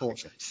generation.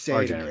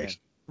 Our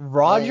generation.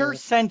 Rodgers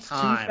since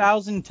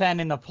 2010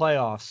 in the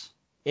playoffs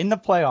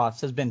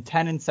has been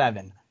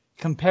 10-7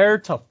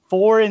 compared to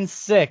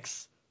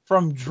 4-6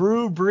 from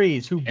Drew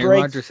Brees, who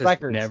breaks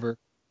records.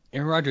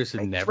 Aaron Rodgers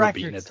has never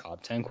beaten a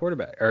top 10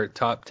 quarterback or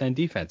top 10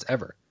 defense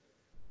ever.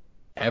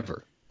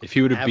 If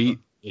he would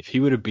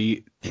have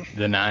beat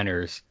the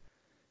Niners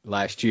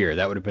last year,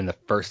 that would have been the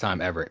first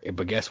time ever.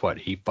 But guess what?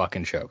 He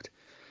fucking choked.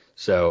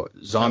 So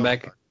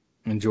Zombek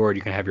and Jordan,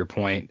 you can have your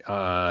point.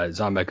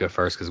 Zombek, go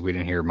first because we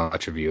didn't hear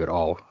much of you at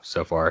all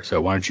so far. So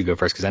why don't you go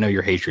first? Because I know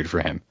your hatred for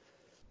him.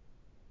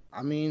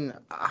 I mean,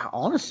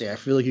 honestly, I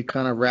feel like you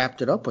kind of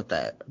wrapped it up with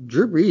that.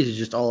 Drew Brees is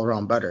just all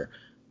around better.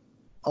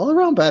 All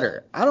around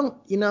better. I don't,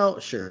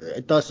 sure,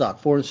 it does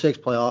suck. 4-6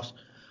 playoffs.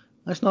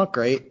 That's not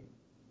great.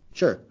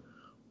 Sure.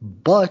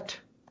 But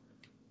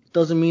it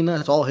doesn't mean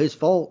that's all his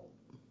fault.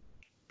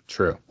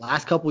 True.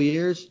 Last couple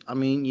years, I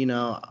mean,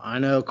 I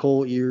know,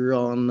 Cole, you're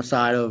on the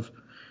side of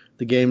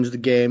the game's the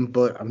game,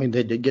 but, I mean,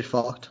 they did get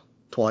fucked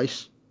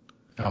twice.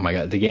 Oh, my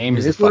God. The game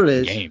is the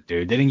fucking game,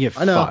 dude. They didn't get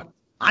fucked.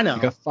 I know.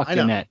 They got fucked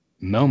in that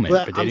moment,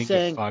 but they didn't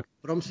get fucked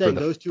for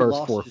the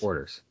first 4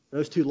 quarters.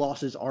 Those 2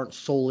 losses aren't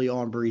solely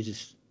on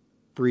Brees'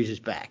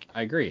 back.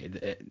 I agree.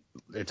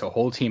 It's a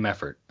whole team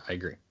effort. I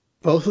agree.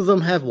 Both of them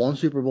have 1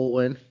 Super Bowl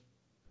win.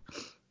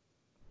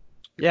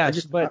 Yeah,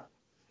 but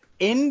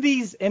in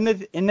this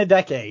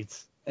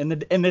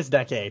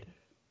decade,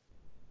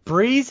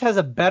 Brees has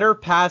a better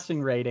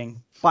passing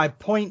rating by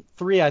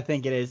 0.3, I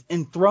think it is,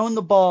 and thrown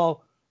the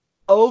ball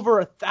over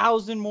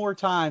 1,000 more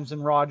times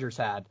than Rodgers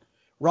had.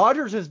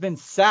 Rodgers has been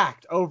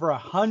sacked over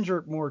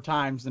 100 more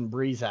times than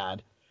Brees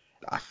had.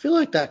 I feel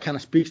like that kind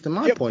of speaks to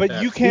my point.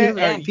 But you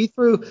can't. He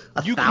threw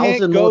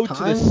 1,000 more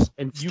times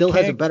and still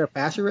has a better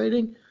passer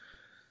rating.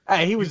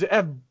 Hey,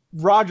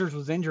 Rodgers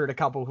was injured a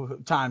couple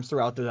of times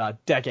throughout the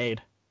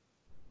decade.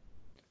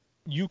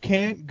 You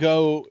can't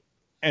go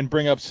and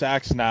bring up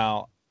sacks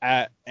now,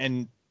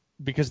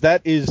 because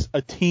that is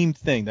a team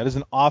thing. That is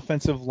an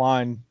offensive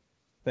line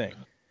thing.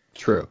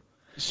 True.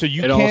 So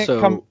you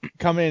can't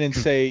come in and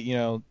say,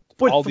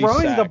 but all throwing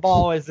these sacks. The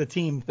ball is a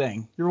team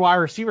thing. Your wide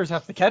receivers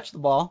have to catch the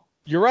ball.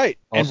 You're right.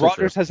 And Also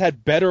Rodgers true. has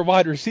had better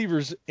wide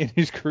receivers in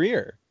his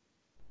career.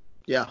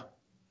 Yeah.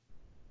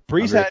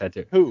 Brees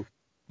had who?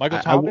 Michael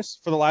Thomas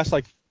for the last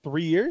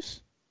 3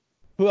 years?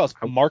 Who else?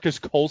 Marcus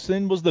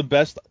Colson was the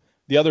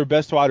other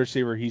best wide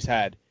receiver he's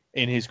had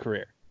in his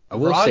career.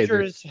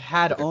 Rodgers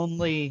had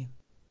only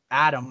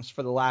Adams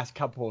for the last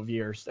couple of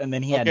years, and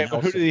then he had Nelson.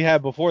 But who did he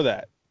have before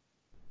that?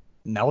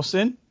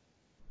 Nelson?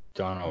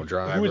 Donald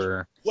Driver. Who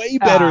was way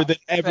better than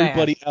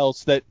everybody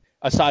else that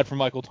aside from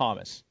Michael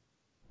Thomas.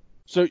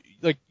 So,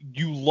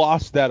 you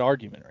lost that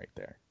argument right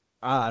there.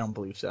 I don't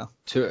believe so.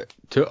 To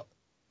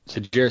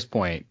Jared's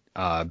point,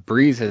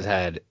 Brees has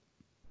had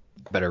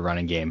a better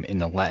running game in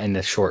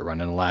the short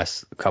run in the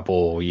last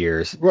couple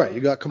years. Right, you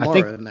got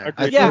Kamara in there.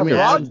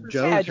 Rodgers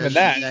Jones had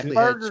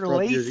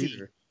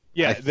that.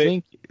 Yeah, I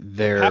think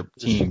their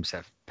teams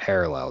have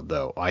paralleled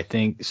though. I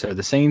think so.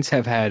 The Saints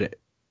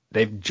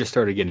they've just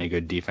started getting a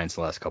good defense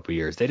the last couple of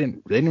years. They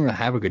didn't really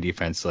have a good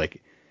defense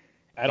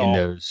at all.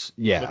 Those.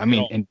 Yeah, I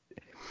mean, and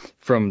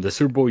from the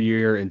Super Bowl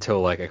year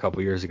until a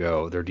couple years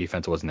ago, their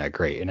defense wasn't that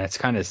great, and that's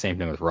kind of the same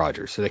thing with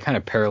Rodgers. So they kind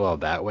of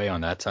paralleled that way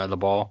on that side of the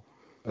ball.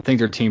 I think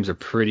their teams are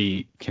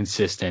pretty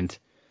consistent.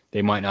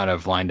 They might not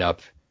have lined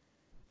up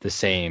the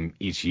same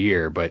each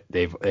year, but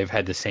they've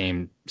had the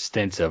same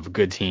stints of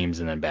good teams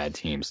and then bad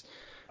teams.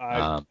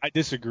 I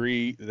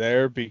disagree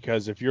there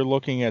because if you're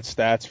looking at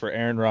stats for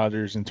Aaron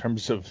Rodgers in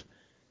terms of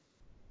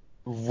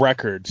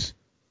records,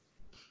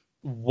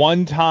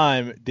 one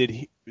time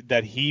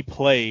that he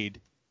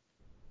played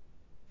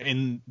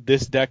in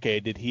this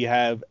decade did he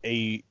have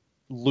a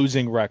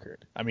losing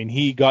record. I mean,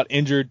 he got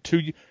injured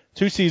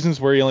two seasons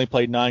where he only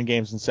played 9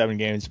 games and 7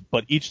 games,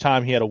 but each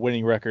time he had a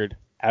winning record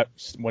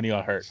when he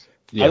got hurt.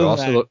 Yeah, but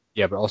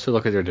also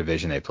look at their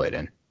division they played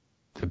in.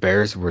 The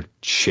Bears were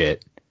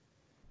shit.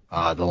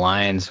 The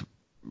Lions,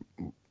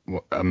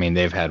 I mean,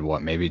 they've had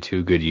maybe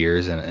 2 good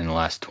years in the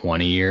last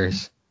 20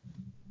 years.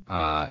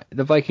 The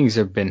Vikings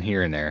have been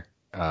here and there.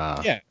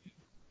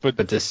 But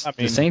the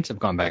Saints have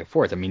gone back and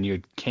forth. I mean, you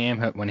had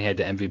Cam when he had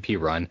the MVP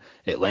run,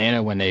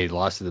 Atlanta when they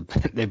lost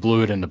they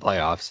blew it in the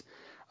playoffs.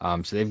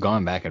 So they've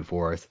gone back and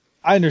forth.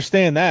 I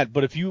understand that,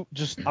 but if you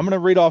I'm going to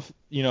read off,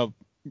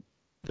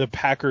 the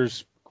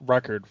Packers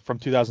record from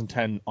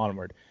 2010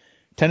 onward.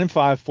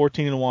 10-5,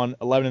 14-1,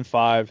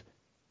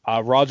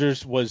 11-5.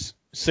 Rodgers was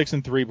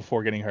 6-3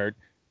 before getting hurt.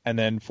 And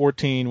then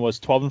 14 was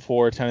 12-4,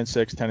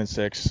 10-6,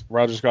 10-6.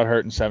 Rodgers got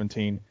hurt in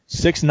 17.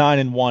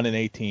 6-9-1 in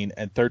 18,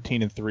 and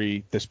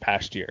 13-3 this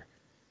past year.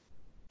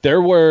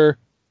 There were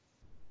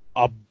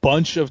a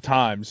bunch of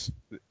times,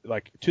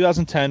 like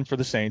 2010 for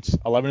the Saints,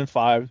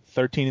 11-5,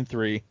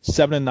 13-3,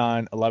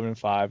 7-9,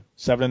 11-5,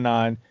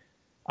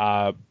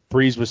 7-9.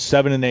 Brees was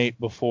 7-8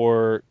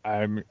 before,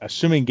 I'm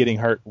assuming, getting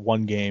hurt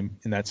one game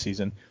in that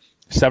season.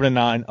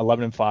 7-9,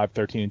 11-5,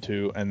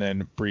 13-2, and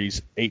then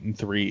Brees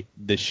 8-3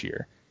 this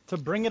year. To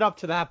bring it up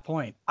to that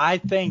point, I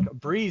think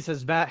Brees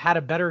has had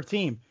a better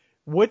team.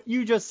 What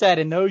you just said,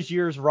 in those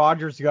years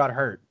Rodgers got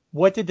hurt,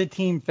 what did the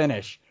team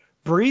finish?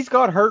 Brees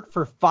got hurt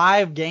for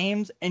 5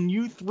 games, and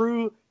you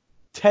threw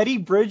Teddy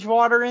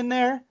Bridgewater in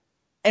there,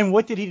 and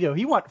what did he do?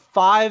 He went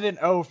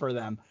 5-0 for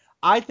them.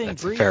 I think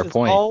that's Brees a fair has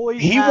point. always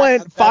He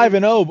went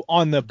 5-0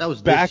 on the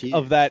back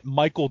of that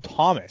Michael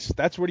Thomas.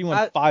 That's what he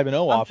went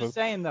 5-0 off of. I'm just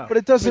saying, though. But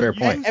it doesn't. Fair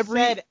point.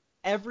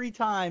 Every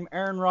time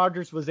Aaron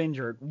Rodgers was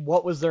injured,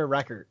 what was their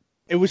record?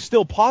 It was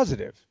still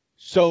positive.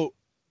 So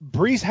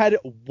Brees had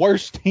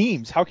worse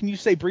teams. How can you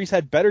say Brees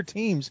had better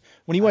teams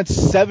when he went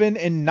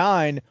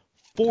 7-9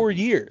 4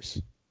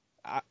 years?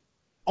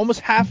 Almost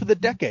half of the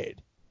decade.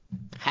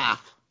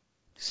 Half.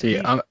 See,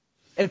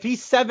 if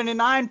he's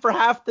 7-9 for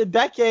half the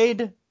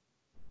decade,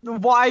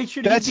 why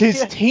should That's he be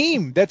his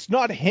team. That's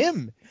not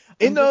him.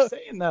 In the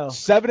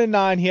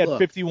 7-9, he had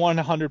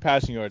 5,100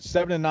 passing yards.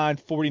 7-9,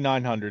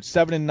 4,900.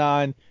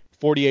 7-9,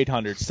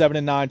 4,800.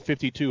 7-9,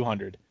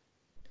 5,200.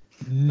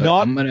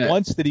 Not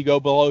once did he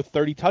go below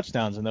 30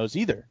 touchdowns in those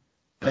either.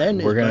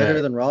 Ben is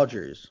better than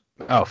Rodgers.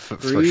 Oh, for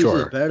Brees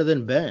sure. is better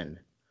than Ben.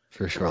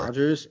 For sure.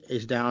 Rodgers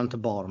is down to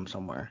bottom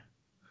somewhere.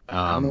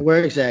 I don't know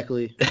where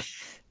exactly.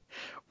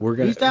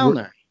 He's down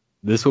there.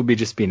 This will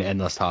just be an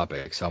endless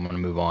topic, so I'm going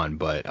to move on.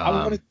 But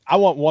I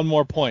want one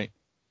more point.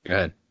 Go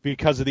ahead.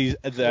 Because of these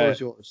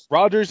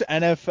Rodgers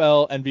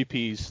NFL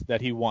MVPs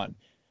that he won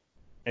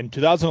in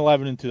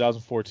 2011 and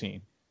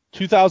 2014.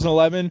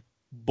 2011,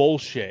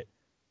 bullshit.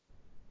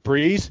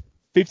 Brees,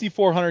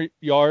 5,400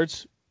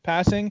 yards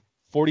passing,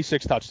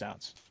 46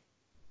 touchdowns.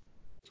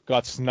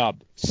 Got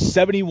snubbed.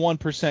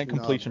 71%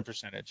 completion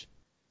percentage.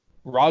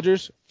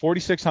 Rodgers,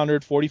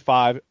 4,600,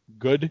 45,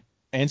 good,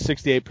 and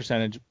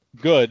 68%,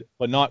 good,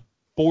 but not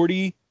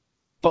 40,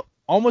 but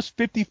almost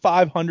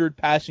 5,500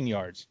 passing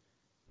yards.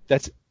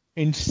 That's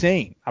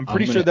insane. I'm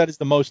pretty sure that is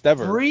the most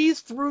ever.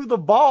 Brees threw the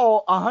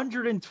ball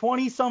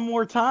 120 some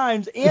more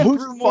times and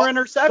threw more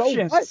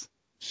interceptions.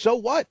 So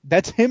what?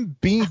 That's him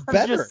being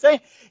better. I'm just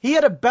saying, he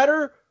had a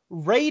better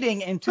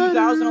rating in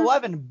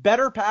 2011,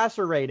 better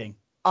passer rating,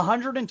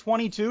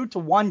 122 to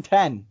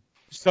 110.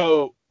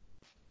 So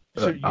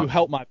you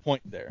help my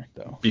point there,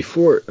 though.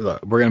 We're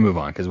going to move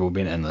on because we'll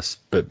be endless.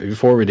 But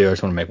before we do, I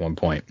just want to make one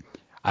point.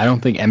 I don't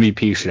think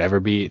MVP should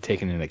ever be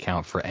taken into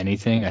account for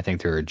anything. I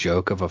think they're a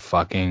joke of a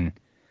fucking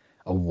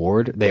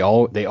award. They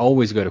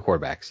always go to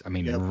quarterbacks. I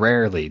mean,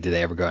 rarely do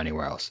they ever go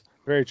anywhere else.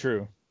 Very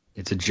true.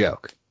 It's a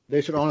joke.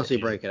 They should honestly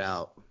break it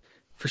out.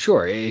 For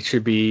sure. It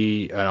should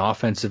be an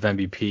offensive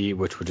MVP,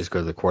 which would just go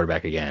to the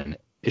quarterback again.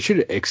 It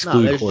should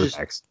exclude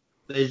quarterbacks.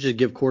 They just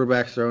give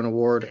quarterbacks their own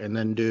award and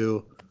then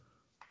do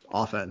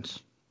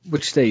offense.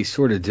 Which they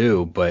sort of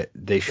do, but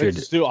they should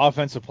just do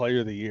offensive player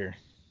of the year.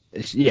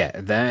 Yeah,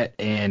 that,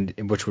 and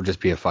which will just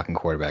be a fucking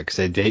quarterback.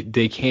 Because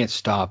they can't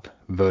stop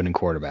voting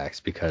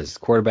quarterbacks because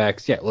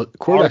quarterbacks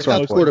are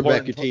the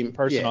quarterback team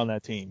person on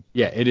that team.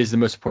 Yeah, it is the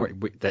most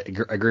important.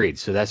 Agreed.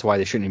 So that's why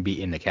they shouldn't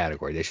be in the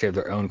category. They should have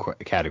their own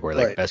category,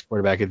 like best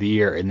quarterback of the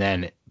year, and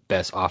then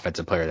best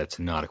offensive player that's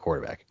not a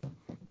quarterback,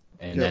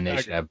 and then they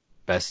should have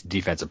best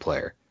defensive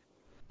player.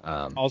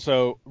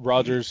 Also,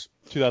 Rodgers'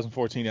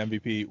 2014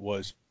 MVP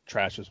was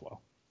trash as well.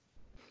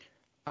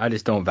 I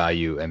just don't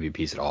value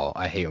MVPs at all.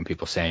 I hate when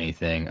people say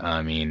anything.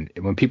 I mean,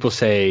 when people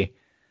say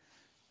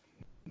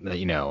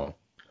that,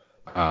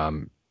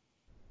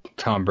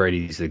 Tom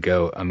Brady's the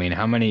GOAT, I mean,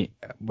 how many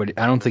 –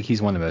 I don't think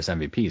he's one of the most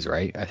MVPs,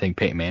 right? I think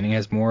Peyton Manning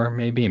has more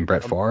maybe, and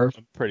Brett Favre.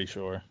 I'm pretty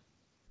sure.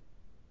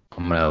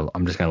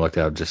 I'm just going to look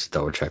that up just to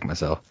double check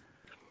myself.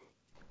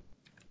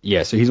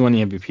 Yeah, so he's won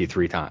the MVP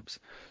 3 times.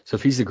 So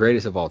if he's the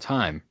greatest of all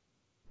time,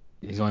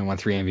 he's only won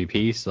 3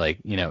 MVPs.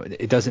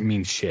 It doesn't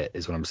mean shit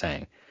is what I'm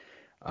saying.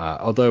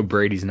 Although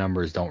Brady's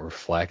numbers don't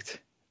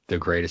reflect the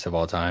greatest of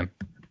all time.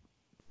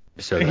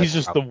 So he's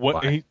just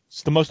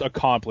he's the most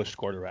accomplished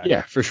quarterback.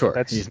 Yeah, for sure.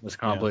 He's the most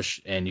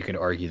accomplished, and you can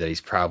argue that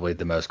he's probably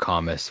the most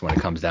calmest when it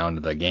comes down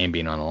to the game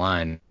being on the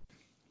line.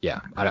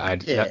 Yeah,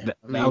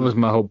 that was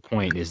my whole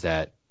point, is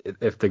that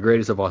if the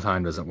greatest of all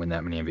time doesn't win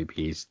that many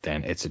MVPs,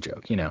 then it's a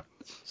joke,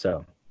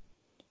 So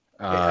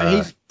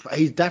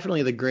he's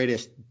definitely the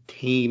greatest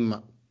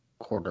team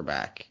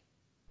quarterback.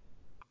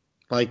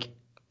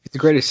 He's the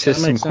greatest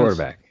system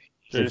quarterback.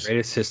 He's the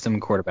greatest system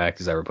quarterback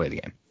who's ever played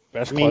the game.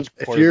 Best clutch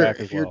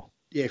quarterback as well.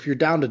 If you're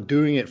down to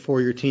doing it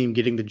for your team,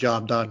 getting the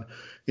job done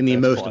in the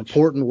most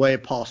important way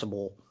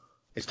possible,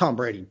 it's Tom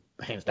Brady,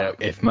 hands down.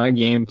 If my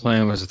game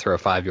plan was to throw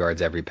 5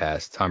 yards every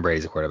pass, Tom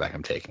Brady's the quarterback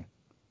I'm taking.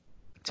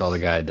 That's all the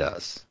guy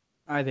does.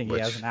 I think he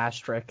has an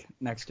asterisk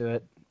next to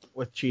it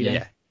with cheating.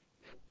 Yeah,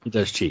 he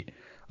does cheat.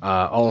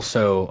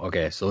 Also,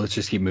 okay, so let's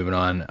just keep moving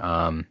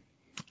on.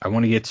 I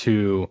want to get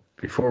to,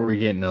 before we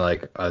get into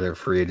like other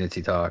free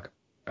agency talk,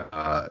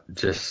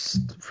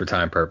 just for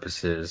time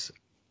purposes,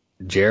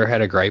 Jer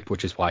had a gripe,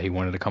 which is why he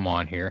wanted to come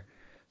on here.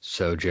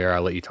 So, Jer,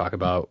 I'll let you talk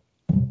about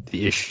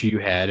the issue you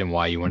had and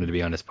why you wanted to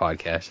be on this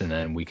podcast, and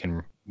then we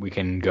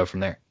can go from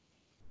there.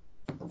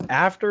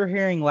 After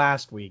hearing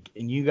last week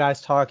and you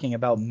guys talking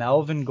about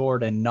Melvin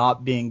Gordon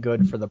not being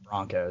good for the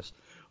Broncos,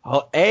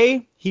 well,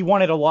 he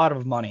wanted a lot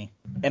of money,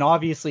 and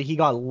obviously he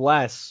got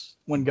less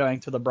when going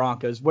to the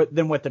Broncos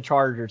than what the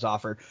Chargers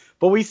offered.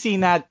 But we've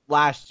seen that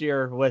last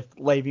year with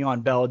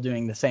Le'Veon Bell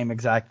doing the same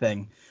exact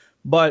thing.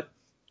 But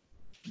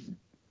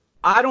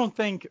I don't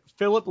think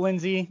Philip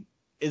Lindsay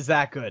is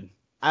that good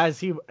as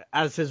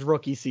his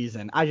rookie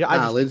season.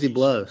 Lindsay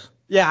blows.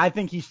 Yeah, I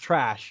think he's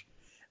trash.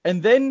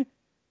 And then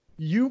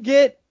you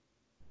get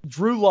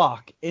Drew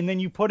Lock, and then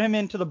you put him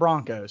into the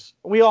Broncos.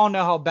 We all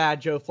know how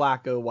bad Joe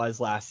Flacco was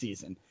last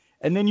season.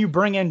 And then you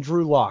bring in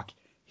Drew Lock.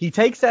 He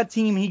takes that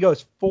team, he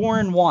goes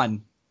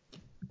 4-1.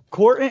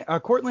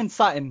 Cortland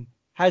Sutton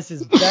has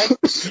his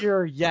best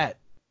year yet,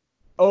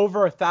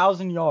 over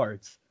 1,000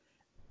 yards.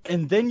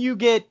 And then you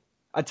get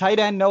a tight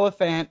end, Noah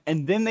Fant,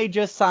 and then they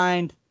just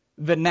signed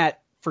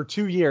Vinette for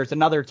 2 years,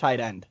 another tight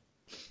end.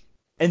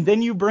 And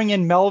then you bring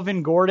in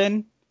Melvin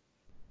Gordon.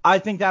 I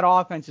think that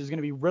offense is going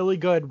to be really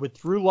good with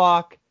Drew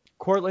Lock,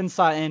 Cortland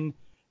Sutton,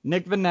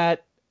 Nick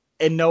Vinette,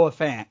 and Noah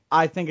Fant.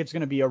 I think it's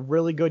going to be a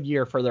really good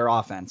year for their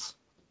offense.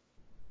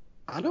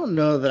 I don't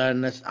know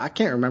that I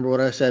can't remember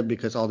what I said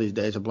because all these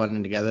days are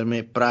blending together to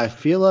me, but I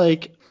feel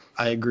like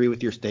I agree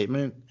with your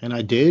statement, and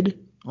I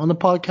did on the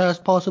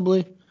podcast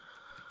possibly,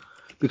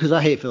 because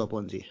I hate Philip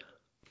Lindsay.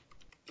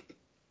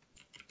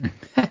 Go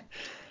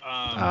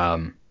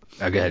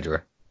ahead, Drew.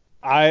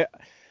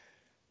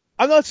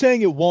 I'm not saying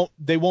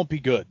they won't be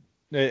good,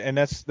 and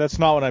that's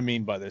not what I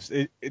mean by this.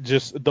 It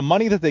just the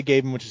money that they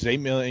gave him, which is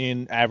 $8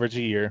 million average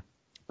a year,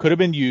 could have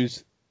been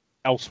used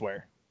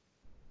elsewhere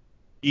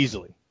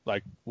easily,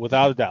 like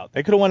without a doubt.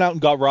 They could have went out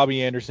and got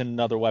Robbie Anderson,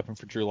 another weapon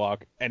for Drew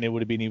Lock, and it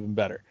would have been even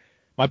better.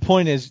 My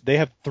point is they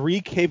have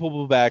 3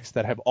 capable backs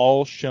that have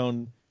all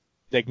shown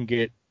they can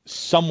get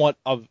somewhat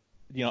of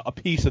a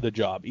piece of the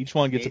job. Each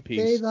one gets a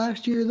piece.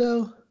 Last year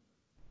though,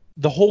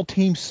 the whole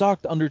team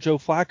sucked under Joe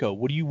Flacco.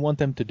 What do you want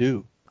them to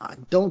do? I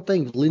don't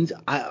think Lindsay.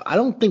 I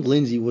don't think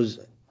Lindsay was.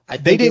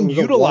 They didn't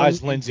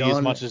utilize Lindsay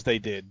as much as they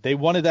did. They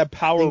wanted that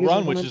power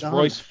run, which is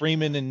Royce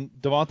Freeman and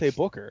Devontae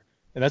Booker,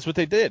 and that's what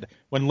they did.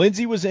 When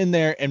Lindsay was in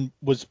there and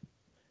was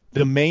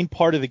the main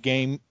part of the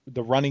game,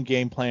 the running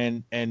game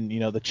plan, and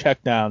the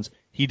checkdowns,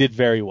 he did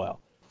very well.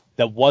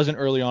 That wasn't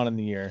early on in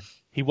the year.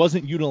 He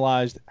wasn't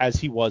utilized as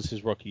he was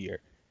his rookie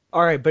year.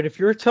 All right, but if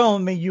you're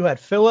telling me you had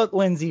Philip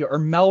Lindsay or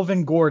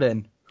Melvin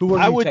Gordon, who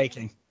are you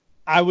taking?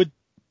 I would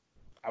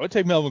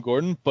take Melvin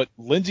Gordon, but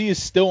Lindsay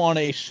is still on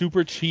a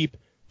super cheap,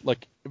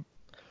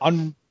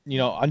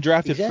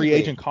 undrafted free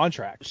agent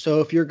contract. So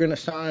if you're going to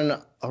sign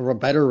a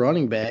better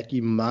running back,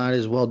 you might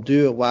as well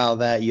do it while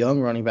that young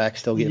running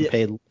back's still getting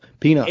paid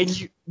peanuts.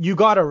 And you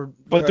got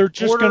but they're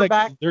just going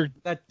to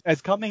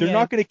they're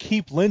not going to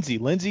keep Lindsay.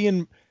 Lindsay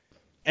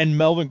and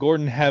Melvin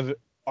Gordon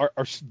are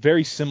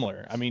very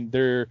similar. I mean,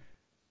 they're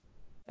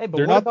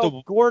what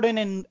about Gordon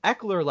and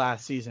Eckler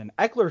last season?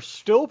 Eckler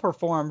still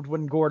performed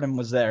when Gordon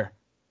was there.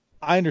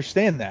 I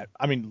understand that.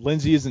 I mean,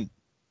 Lindsay isn't,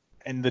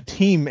 and the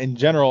team in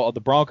general of the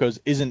Broncos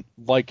isn't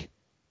like,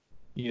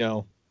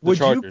 the would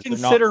Chargers. You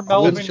consider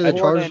Melvin Gordon? The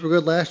Chargers were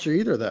good last year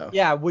either, though.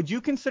 Yeah. Would you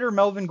consider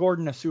Melvin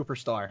Gordon a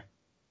superstar?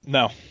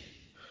 No.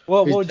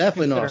 Well, he's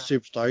definitely not a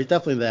superstar. He's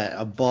definitely that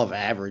above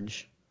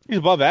average. He's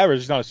above average.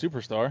 He's not a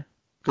superstar.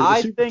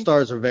 Because the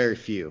superstars are very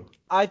few.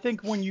 I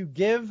think when you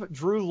give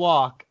Drew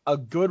Lock a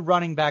good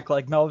running back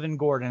like Melvin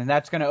Gordon, and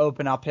that's going to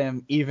open up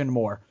him even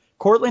more.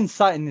 Cortland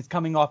Sutton is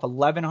coming off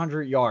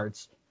 1,100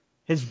 yards,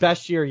 his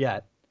best year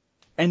yet.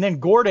 And then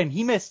Gordon,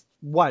 he missed,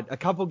 a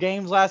couple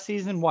games last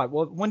season? Well,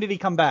 when did he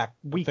come back?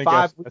 Week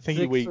 5, I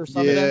think week 6 or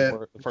something?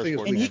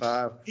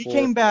 Yeah, he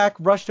came back,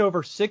 rushed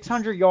over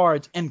 600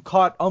 yards, and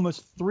caught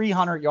almost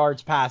 300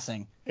 yards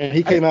passing. And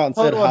he came out and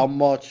said how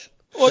much...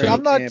 Look,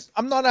 I'm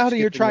not out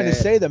here trying to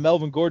say that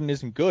Melvin Gordon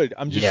isn't good.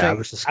 I'm just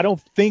saying I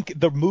don't think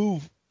the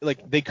move,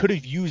 they could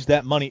have used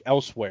that money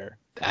elsewhere.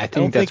 I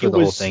think that's what the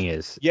whole thing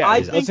is. Yeah,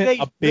 I think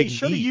they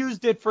should have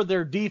used it for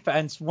their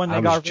defense when they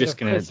got rid of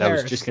Chris Harris. That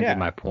was just going to be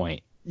my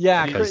point.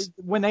 Yeah,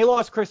 when they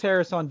lost Chris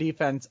Harris on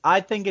defense,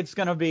 I think it's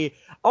going to be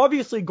 –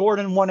 obviously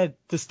Gordon wanted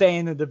to stay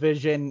in the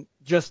division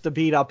just to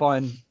beat up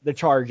on the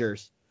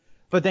Chargers.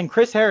 But then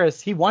Chris Harris,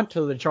 he went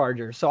to the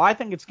Chargers. So I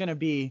think it's going to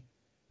be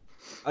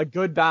a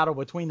good battle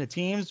between the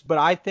teams. But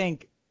I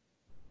think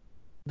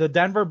the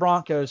Denver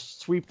Broncos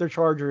sweep the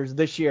Chargers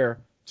this year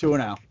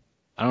 2-0.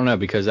 I don't know,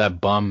 because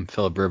that bum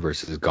Phillip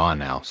Rivers is gone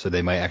now, so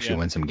they might actually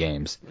win some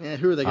games. Yeah,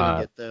 who are they going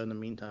to get, though, in the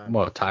meantime?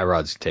 Well,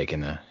 Tyrod's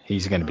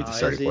he's going to be the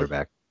starting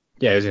quarterback.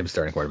 Yeah, he's going to be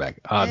starting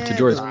quarterback. To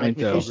Jordan's point,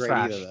 though. He's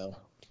trash.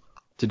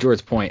 To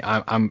Jordan's point,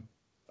 I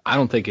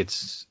don't think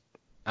it's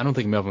I don't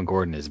think Melvin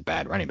Gordon is a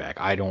bad running back.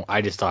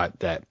 I just thought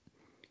that,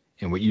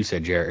 and what you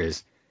said, Jared,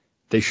 is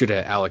they should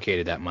have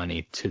allocated that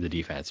money to the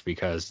defense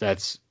because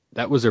that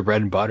was their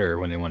bread and butter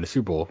when they won the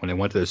Super Bowl. When they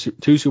went to the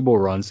two Super Bowl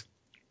runs,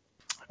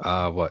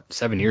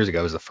 7 years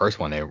ago was the first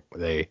one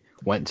they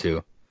went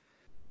to.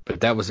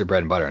 But that was their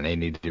bread and butter, and they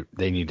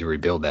need to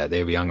rebuild that. They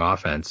have a young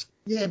offense.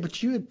 Yeah,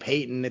 but you had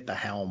Peyton at the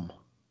helm.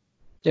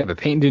 Yeah, but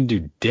Peyton didn't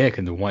do dick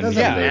in the 1 year.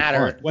 Doesn't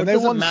matter. When they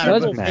won Super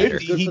Bowl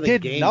 50, he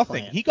did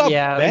nothing. Plan. He got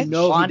benched.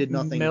 No, he did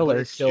nothing.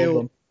 Miller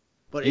killed him.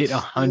 But it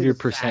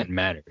 100%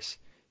 matters.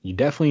 You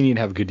definitely need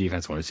to have a good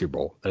defense to win a Super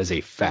Bowl. That is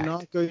a fact. You're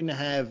not going to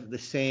have the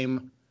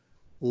same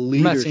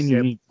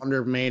leadership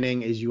under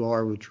Manning as you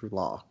are with Drew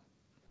Law.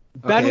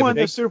 Ben won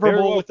the Super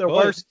Bowl with the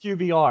worst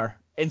QBR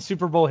in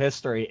Super Bowl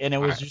history, and it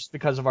was just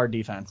because of our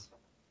defense.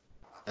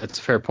 That's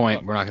a fair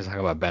point. We're not going to talk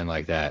about Ben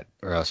like that,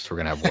 or else we're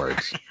going to have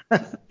words.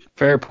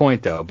 Fair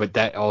point, though. But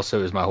that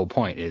also is my whole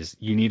point, is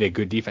you need a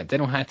good defense. They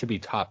don't have to be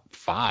top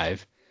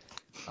 5,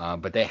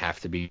 but they have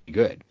to be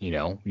good. You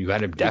know, you got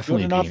to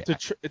definitely good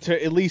enough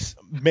to at least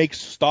make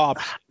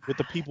stops with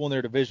the people in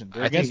their division.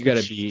 I think you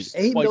got to be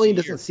 $8 million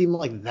doesn't seem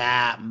like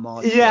that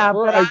much. Yeah,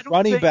 for a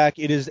running back,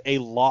 it is a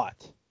lot.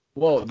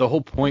 Well, the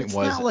whole point it's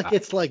was not like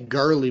it's like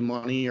Gurley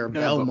money or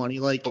Bell money.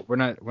 Like, but we're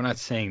not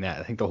saying that.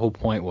 I think the whole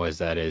point was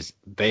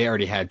they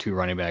already had 2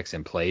 running backs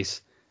in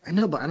place. I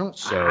know, but I don't.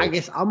 So, I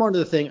guess I'm under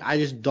the thing. I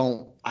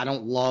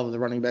don't love the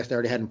running backs they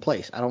already had in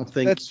place. I don't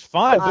think that's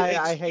fine.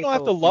 But you don't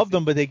have to love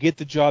them, but they get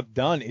the job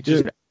done. It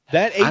just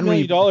that $8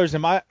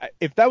 million.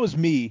 If that was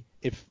me,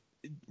 if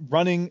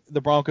running the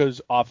Broncos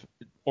off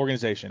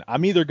organization,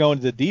 I'm either going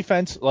to the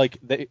defense, like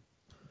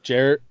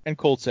Jarrett and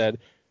Colt said,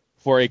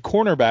 for a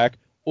cornerback.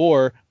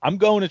 Or I'm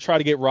going to try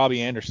to get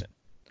Robbie Anderson.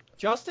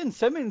 Justin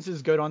Simmons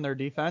is good on their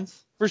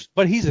defense.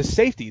 But he's a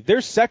safety.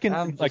 Their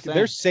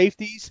their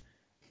safeties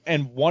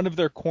and one of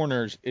their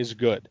corners is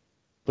good.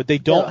 But they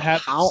don't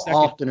have. How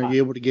often are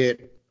you able to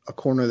get a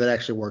corner that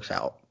actually works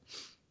out?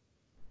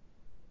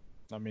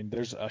 I mean,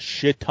 there's a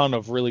shit ton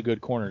of really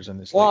good corners in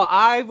this league. Well,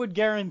 I would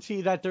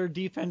guarantee that their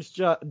defense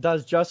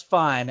does just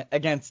fine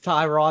against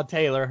Tyrod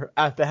Taylor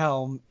at the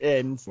helm.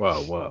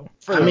 Whoa.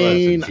 I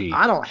mean,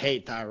 I don't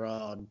hate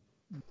Tyrod.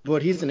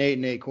 But he's an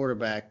 8-8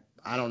 quarterback.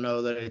 I don't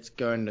know that it's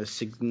going to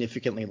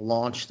significantly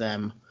launch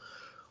them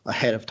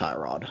ahead of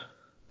Tyrod.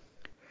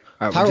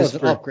 Tyrod's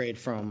an upgrade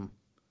from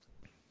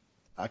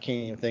I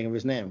can't even think of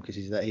his name because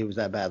he was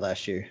that bad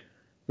last year.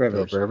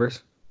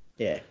 Rivers?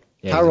 Yeah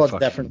Tyrod's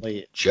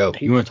definitely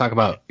joke. You want to talk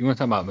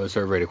about most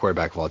overrated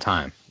quarterback of all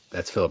time?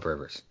 That's Phillip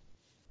Rivers.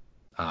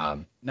 I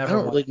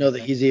don't really know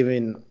that he's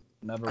even.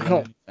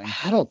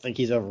 I don't think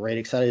he's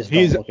overrated.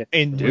 He's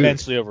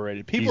immensely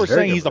overrated. People are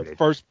saying he's a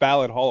first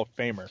ballot Hall of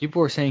Famer.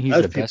 People are saying he's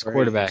the best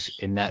quarterback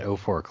in that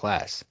 04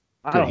 class.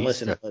 I don't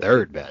listen to the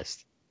third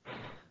best.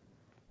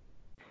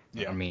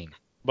 Yeah, I mean,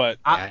 but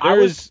I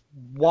was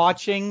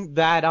watching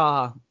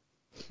that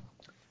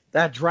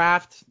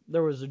draft.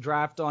 There was a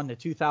draft on the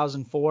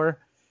 2004,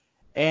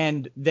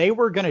 and they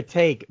were gonna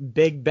take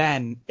Big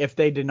Ben if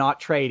they did not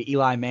trade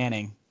Eli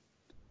Manning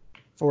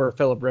for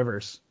Phillip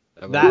Rivers.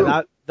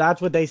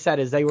 That's what they said,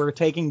 is they were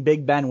taking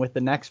Big Ben with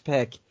the next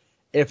pick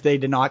if they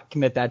did not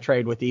commit that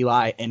trade with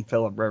Eli and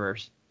Phillip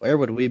Rivers. Where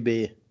would we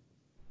be?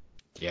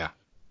 Yeah.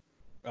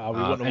 We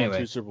wouldn't have won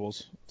 2 Super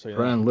Bowls.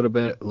 Running a little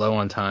bit low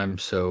on time,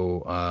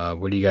 so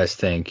what do you guys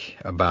think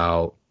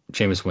about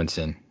Jameis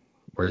Winston?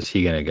 Where's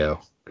he going to go?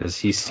 Because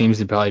he seems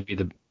to probably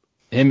be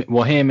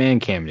him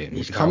and Cam Newton.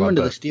 He's coming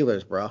to the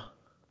Steelers, bro.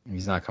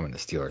 He's not coming to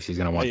the Steelers. He's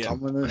going to want too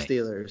much money.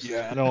 Steelers.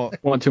 Yeah, I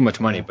don't want too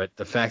much money, but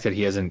the fact that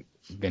he hasn't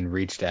been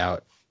reached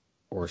out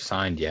or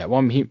signed yet. Well,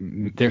 I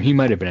mean, he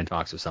might have been in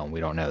talks with someone. We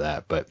don't know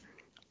that, but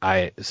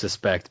I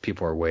suspect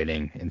people are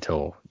waiting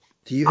until.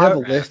 Do you have a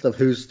list of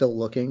who's still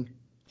looking?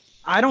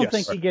 I don't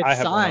think he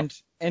gets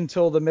signed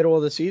until the middle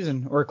of the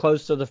season or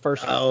close to the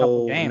first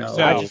couple games.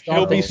 No,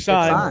 he'll be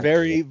signed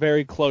very,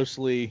 very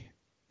closely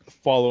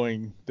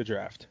following the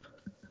draft.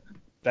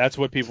 That's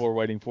what people are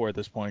waiting for at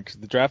this point because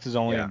the draft is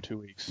only in 2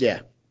 weeks. Yeah.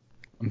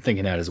 I'm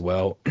thinking that as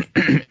well.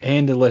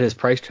 And to let his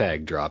price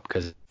tag drop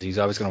because he's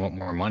always going to want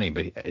more money,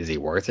 but is he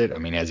worth it? I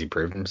mean, has he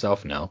proved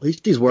himself? No. At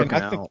least he's working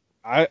out.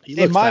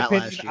 In my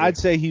opinion, I'd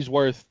say he's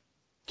worth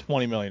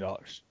 $20 million.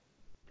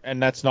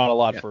 And that's not a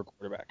lot for a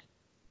quarterback.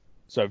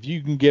 So if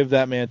you can give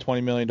that man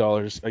 $20 million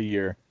a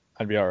year,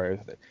 I'd be all right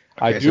with it.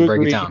 Okay, I do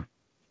agree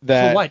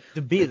that. So what,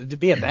 to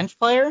be a bench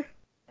player?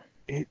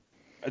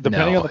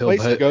 Depending on the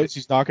place he goes,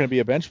 he's not going to be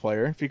a bench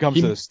player. If he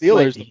comes to the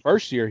Steelers the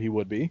first year, he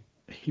would be.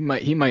 He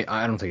might.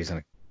 I don't think he's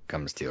going to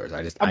come to Steelers.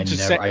 I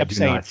do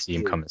not see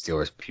him coming to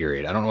Steelers.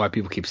 Period. I don't know why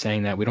people keep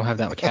saying that. We don't have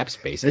that cap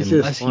space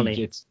unless he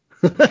gets.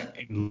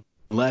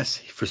 Unless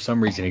for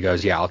some reason he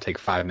goes, I'll take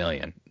 $5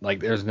 million. Like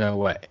there's no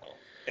way.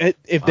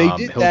 If they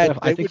did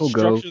that, they would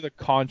structure the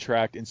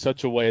contract in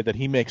such a way that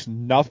he makes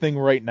nothing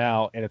right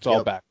now and it's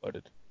all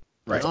backloaded.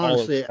 Right.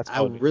 Honestly,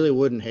 I really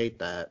wouldn't hate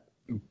that.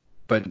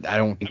 But I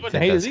don't think I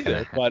wouldn't hate it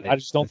either. But I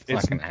just don't.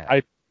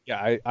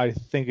 I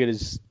think it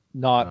is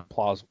not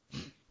plausible.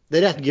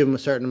 They'd have to give him a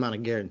certain amount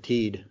of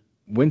guaranteed.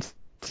 Winston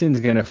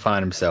Winston's going to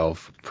find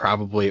himself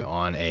probably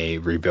on a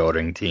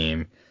rebuilding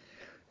team.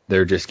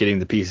 They're just getting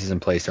the pieces in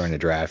place during the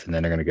draft, and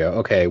then they're going to go,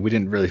 okay, we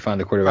didn't really find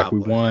the quarterback we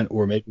want,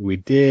 or maybe we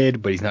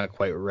did, but he's not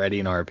quite ready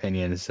in our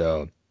opinion.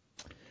 So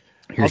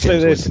here's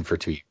James Winston for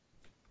 2 years.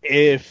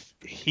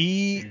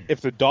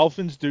 If the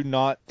Dolphins do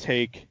not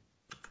take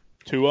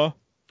Tua,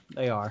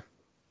 they are.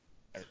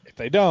 If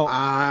they don't,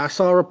 I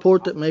saw a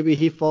report that maybe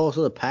he falls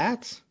to the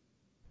Pats.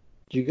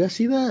 Did you guys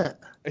see that?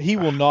 He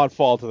will not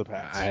fall to the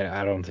Pats.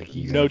 I don't think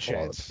he's no going to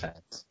fall chance. to the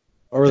Pats.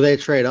 Or they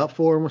trade up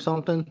for him or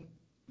something?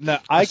 No,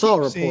 I saw a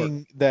report.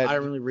 Seeing that I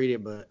didn't really read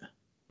it, but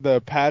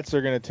the Pats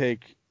are going to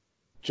take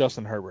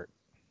Justin Herbert.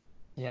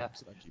 Yeah,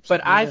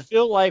 but I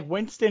feel like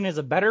Winston is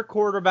a better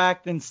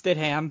quarterback than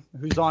Stidham,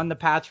 who's on the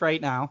Pats right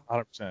now.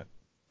 100%.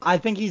 I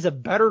think he's a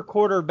better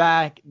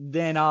quarterback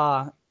than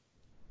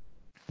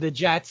the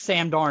Jets,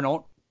 Sam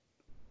Darnold.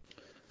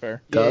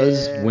 Fair.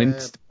 Does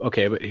Winston?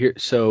 Okay, but here,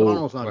 so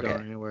Darnold's not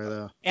going anywhere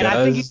though. And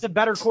I think he's a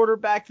better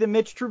quarterback than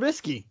Mitch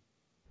Trubisky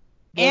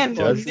and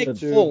Nick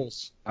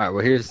Foles. All right.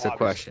 Well, here's the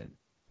question: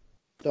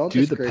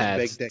 Do the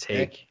Pats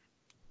take?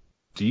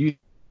 Do you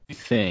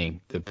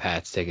think the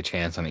Pats take a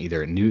chance on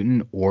either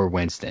Newton or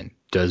Winston?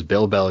 Does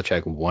Bill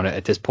Belichick want to,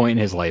 at this point in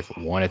his life,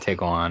 want to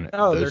take on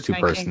those two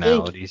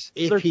personalities?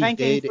 They're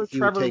tanking for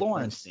Trevor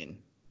Lawrence.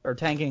 Or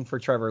tanking for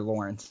Trevor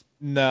Lawrence.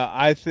 No,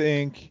 I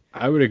think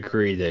I would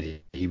agree that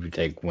he would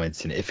take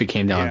Winston if it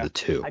came down to the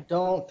two. I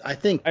don't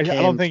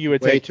think you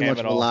would take too Cam much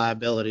at of a all.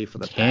 Liability for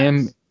the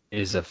Cam Pats.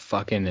 is a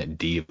fucking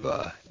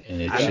diva,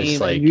 and it's I mean,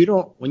 just like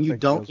when you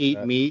don't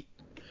eat meat,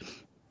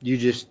 you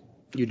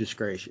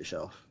disgrace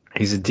yourself.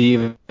 He's a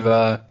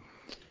diva.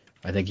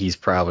 I think he's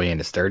probably in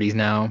his 30s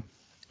now,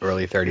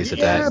 early 30s at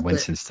that.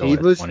 Winston's still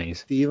in his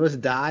 20s.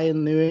 Divas die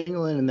in New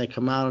England, and they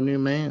come out a new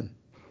man.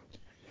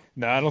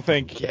 No, I don't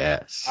think.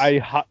 Yes.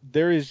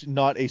 There is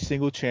not a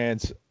single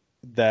chance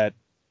that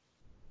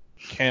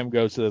Cam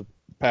goes to the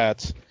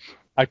Pats.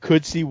 I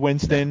could see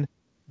Winston,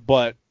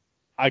 but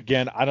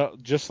again, I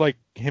don't. Just like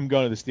him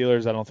going to the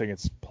Steelers, I don't think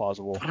it's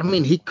plausible. I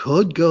mean, he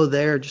could go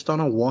there just on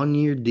a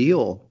 1-year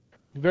deal.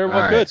 He very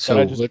well could. So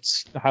but I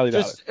just highly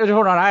doubt it.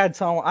 Hold on,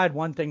 I had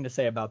one thing to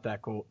say about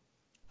that, Colt.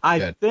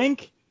 I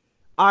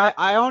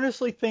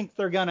honestly think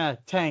they're gonna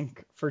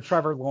tank for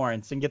Trevor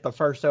Lawrence and get the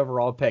first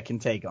overall pick and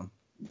take him.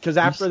 Because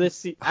after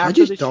this year, I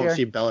just don't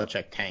see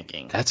Belichick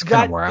tanking. That's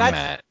kind of where I'm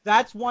at.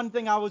 That's one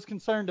thing I was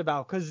concerned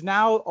about. Because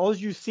now all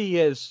you see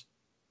is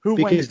who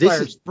wins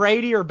first,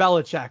 Brady or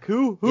Belichick.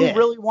 Who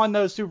really won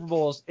those Super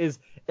Bowls? Is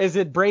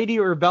it Brady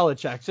or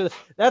Belichick? So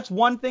that's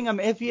one thing I'm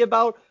iffy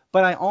about.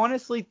 But I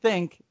honestly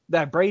think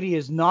that Brady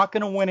is not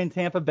going to win in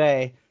Tampa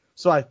Bay.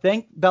 So I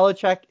think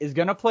Belichick is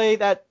going to play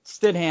that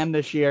Stidham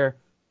this year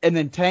and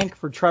then tank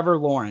for Trevor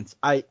Lawrence.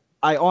 I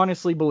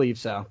honestly believe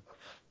so.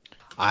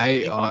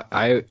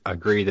 I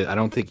agree that I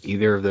don't think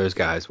either of those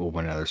guys will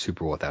win another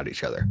Super Bowl without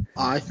each other.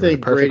 I think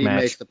Brady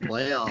makes the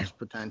playoffs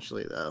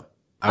potentially, though.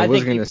 I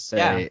was going to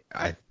say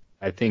I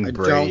think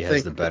Brady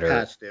has the better.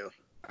 Pats do.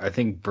 I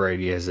think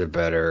Brady has a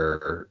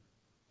better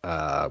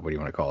what do you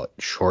want to call it?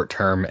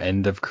 Short-term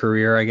end of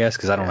career, I guess,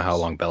 because I don't know how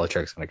long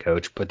Belichick's going to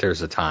coach, but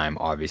there's a time,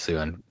 obviously,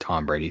 when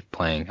Tom Brady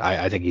playing.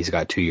 I think he's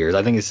got 2 years.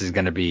 I think this is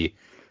going to be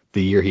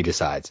the year he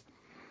decides.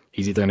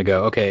 He's either going to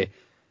go, okay,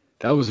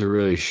 that was a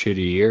really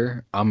shitty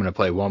year. I'm going to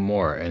play one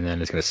more, and then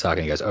it's going to suck,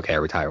 and he goes, okay, I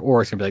retire.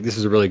 Or it's going to be like, this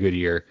is a really good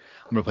year.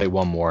 I'm going to play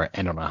one more,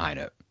 and on a high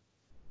note.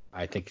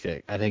 I think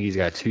he's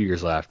got 2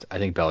 years left. I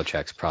think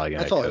Belichick's probably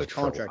going to coach for a while. That's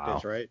all his contract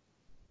is, right?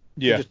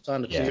 Yeah. He just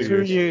signed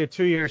 2 years.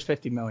 2 years,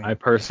 $50 million. I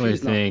personally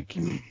think,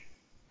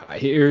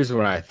 here's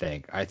what I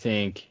think. I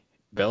think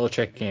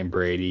Belichick and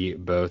Brady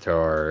both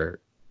are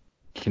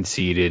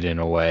conceited in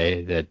a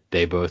way that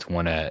they both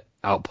want to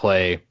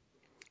outplay,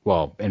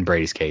 well, in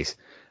Brady's case,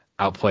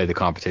 outplay the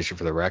competition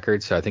for the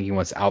record. So I think he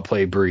wants to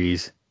outplay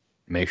Brees,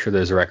 make sure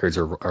those records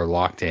are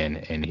locked in,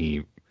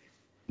 and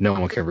no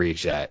one can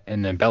reach that.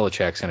 And then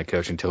Belichick's going to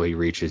coach until he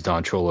reaches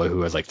Don Shula,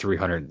 who has like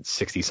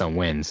 360 some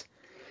wins.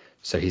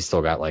 So he's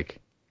still got like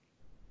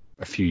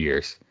a few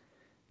years.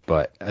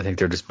 But I think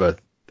they're just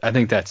both. I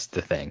think that's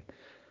the thing.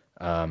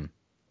 I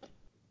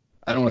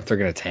don't know if they're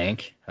going to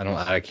tank.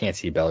 I can't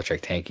see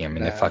Belichick tanking. I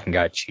mean, that fucking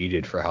guy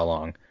cheated for how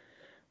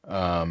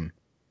long?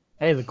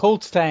 Hey, the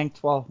Colts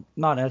tanked. Well,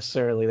 not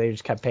necessarily. They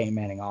just kept Peyton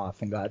Manning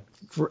off and got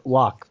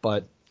luck.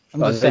 But they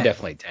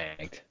definitely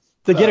tanked.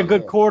 To get a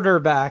good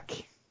quarterback.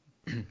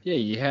 Yeah,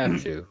 you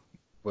have to,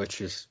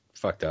 which is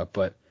fucked up.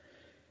 But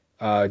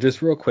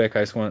just real quick, I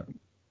just want,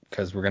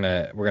 because we're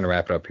gonna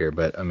wrap it up here.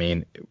 But I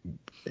mean,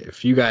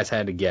 if you guys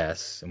had to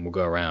guess, and we'll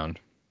go around,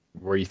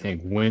 where you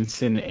think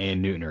Winston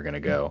and Newton are gonna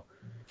go,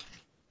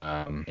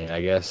 and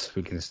I guess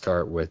we can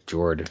start with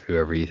Jordan,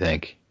 whoever you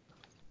think.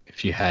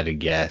 If you had to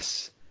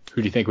guess,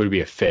 who do you think would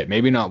be a fit?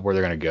 Maybe not where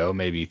they're gonna go.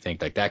 Maybe you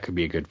think like that could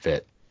be a good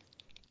fit.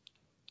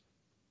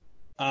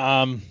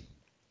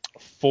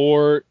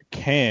 For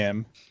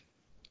Cam,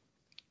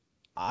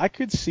 I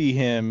could see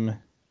him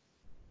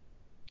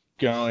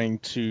going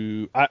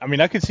to. I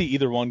mean, I could see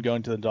either one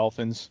going to the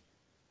Dolphins.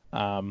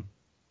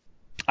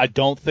 I I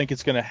don't think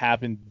it's going to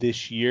happen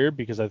this year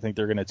because I think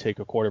they're going to take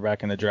a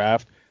quarterback in the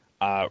draft.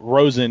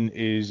 Rosen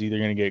is either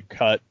going to get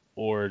cut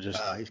or just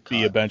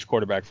be a bench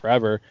quarterback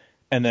forever.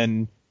 And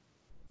then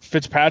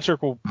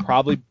Fitzpatrick will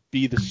probably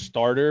be the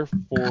starter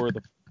for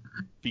the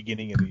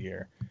beginning of the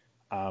year.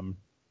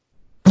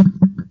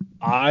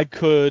 I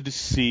could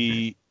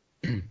see.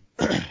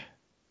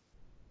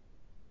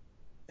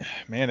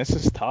 Man, this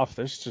is tough.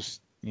 There's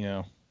just,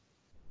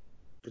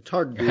 It's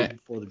hard to do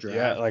before the draft.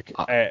 Yeah, like.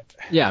 I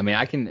mean,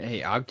 I can.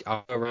 Hey, I'll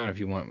go around if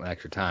you want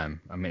extra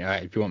time. I mean,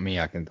 if you want me,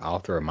 I'll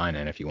throw mine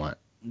in if you want.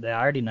 Yeah,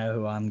 I already know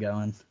who I'm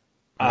going.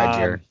 All right,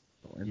 Jared.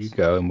 You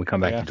go, and we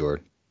come back to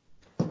Jordan.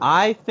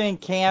 I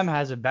think Cam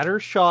has a better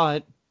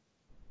shot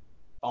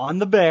on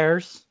the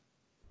Bears,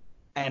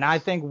 and I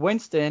think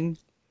Winston.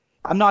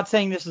 I'm not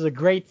saying this is a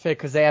great fit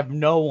because they have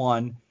no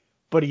one,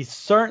 but he's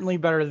certainly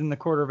better than the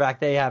quarterback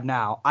they have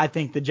now. I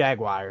think the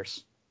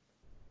Jaguars.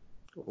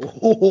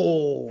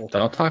 Oh.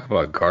 Don't talk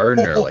about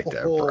Gardner like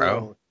that,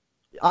 bro.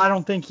 I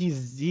don't think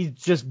he's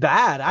just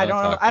bad.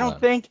 I don't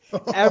think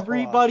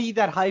everybody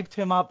that hyped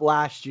him up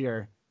last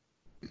year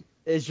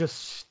is just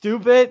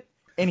stupid,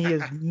 and he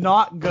is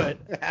not good.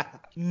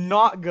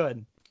 Not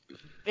good.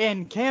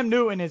 And Cam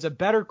Newton is a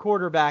better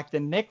quarterback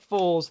than Nick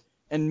Foles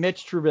and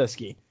Mitch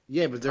Trubisky.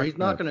 Yeah, but he's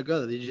not going to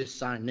go. They just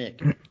signed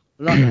Nick.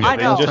 I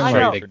know.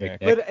 Nick.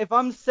 But if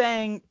I'm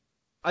saying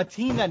a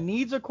team that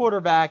needs a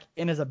quarterback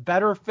and is a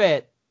better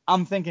fit,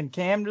 I'm thinking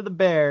Cam to the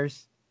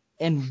Bears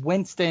and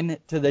Winston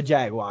to the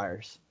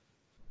Jaguars.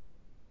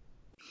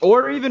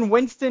 Or even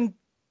Winston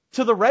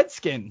to the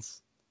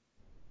Redskins.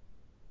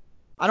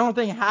 I don't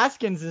think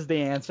Haskins is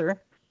the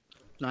answer.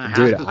 No,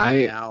 dude,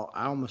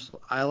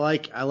 I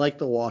like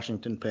the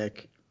Washington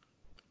pick.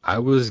 I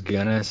was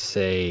gonna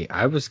say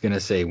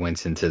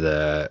Winston to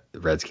the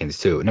Redskins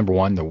too. Number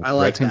one, the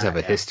Redskins have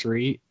a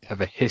history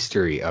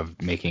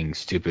of making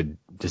stupid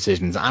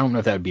decisions. I don't know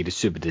if that would be a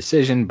stupid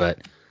decition, but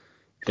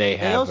they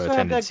also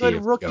have that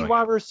good rookie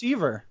wide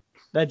receiver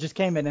that just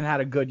came in and had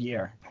a good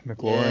year.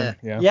 McLaurin,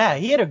 yeah,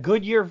 he had a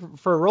good year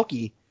for a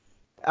rookie.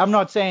 I'm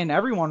not saying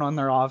everyone on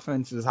their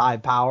offense is high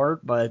powered,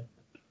 but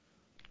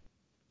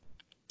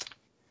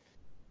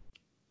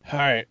all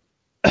right,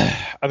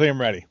 I think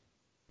I'm ready.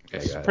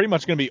 Okay, it's pretty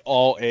much going to be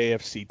all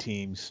AFC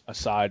teams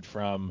aside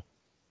from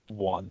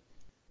one.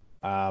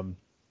 I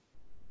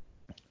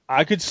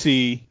could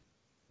see,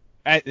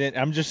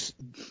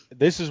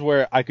 this is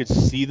where I could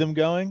see them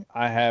going.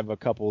 I have a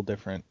couple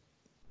different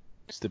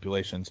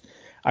stipulations.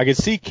 I could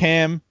see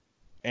Cam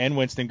and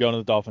Winston going to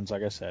the Dolphins,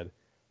 like I said.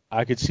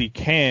 I could see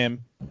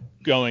Cam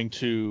going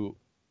to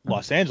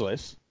Los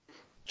Angeles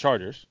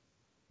Chargers.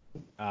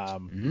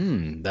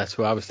 That's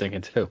what I was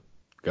thinking too.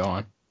 Go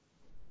on.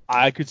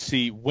 I could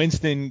see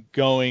Winston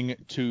going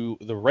to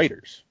the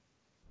Raiders.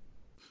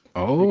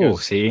 Oh,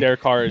 see, their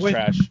car is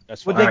trash.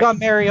 That's fine. But they got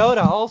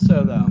Mariota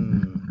also, though.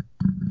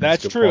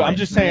 That's true. Point. I'm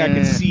just saying I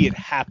could see it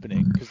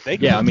happening because they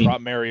could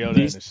drop Mariota.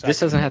 This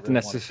doesn't have to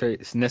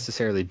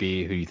necessarily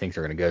be who you think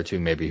they're going to go to.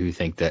 Maybe who you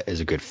think that is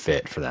a good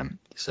fit for them.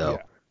 So,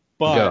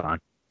 but go on.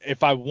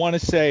 If I want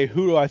to say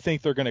who do I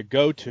think they're going to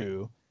go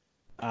to,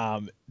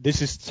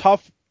 this is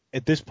tough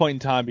at this point in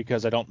time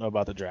because I don't know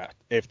about the draft.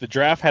 If the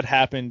draft had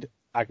happened,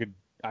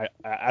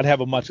 I'd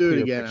have a much clearer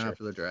picture. Do it again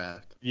after the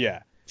draft.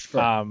 Yeah.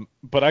 Sure.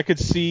 But I could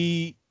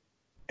see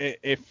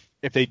if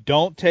they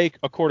don't take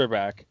a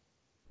quarterback,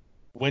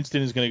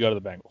 Winston is going to go to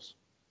the Bengals.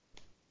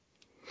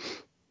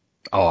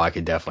 Oh, I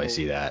could definitely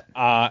see that.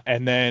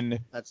 And then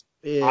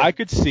I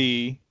could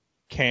see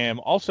Cam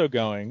also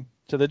going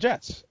to the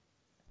Jets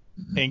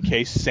in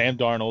case Sam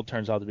Darnold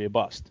turns out to be a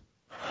bust.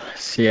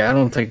 See, I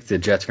don't think the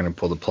Jets are going to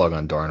pull the plug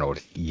on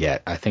Darnold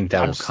yet. I think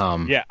that will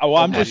come. Yeah, well,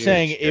 I'm just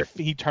saying if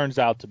he turns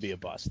out to be a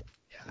bust.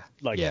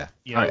 Cam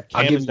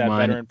is that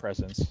veteran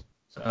presence.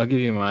 So. I'll give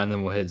you mine,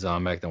 then we'll hit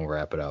Zombek, then we'll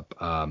wrap it up.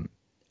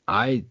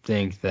 I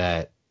think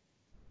that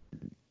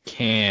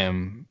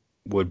Cam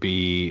would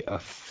be a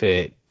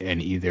fit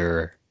in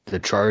either the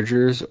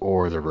Chargers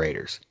or the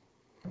Raiders.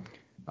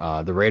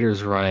 The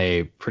Raiders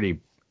run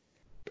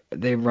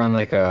they run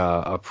like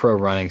a pro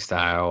running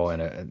style,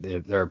 and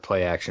they're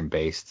play action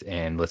based.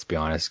 And let's be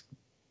honest,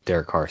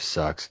 Derek Carr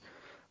sucks.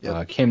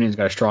 Yep. Cam Newton's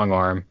got a strong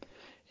arm,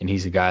 and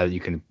he's a guy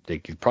that they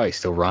could probably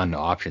still run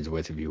options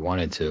with if you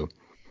wanted to.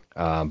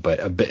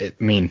 But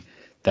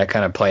that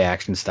kind of play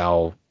action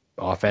style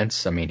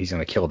offense, he's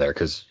going to kill there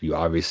because you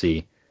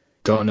obviously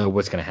don't know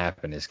what's going to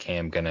happen. Is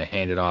Cam going to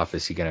hand it off?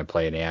 Is he going to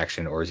play in the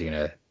action, or is he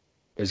going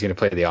to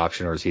play the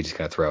option, or is he just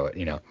going to throw it?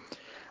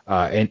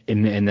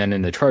 And then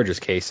in the Chargers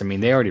case,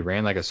 they already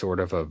ran like a sort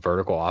of a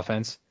vertical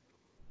offense.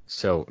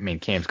 So,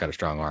 Cam's got a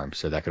strong arm,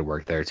 so that could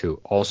work there too.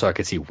 Also, I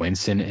could see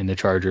Winston in the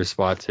Chargers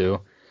spot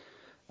too.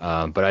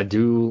 But I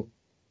do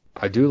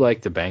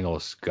like the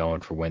Bengals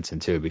going for Winston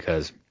too,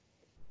 because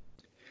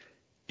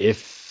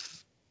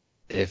if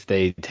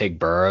they take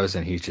Burrows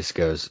and he just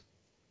goes,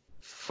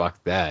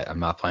 fuck that, I'm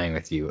not playing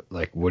with you.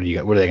 Like, what are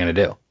they going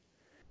to do?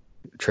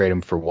 Trade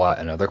him for what?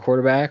 Another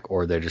quarterback?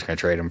 Or they're just going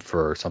to trade him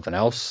for something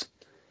else?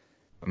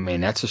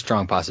 That's a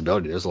strong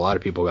possibility. There's a lot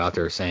of people out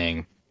there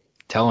saying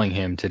telling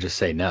him to just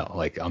say no.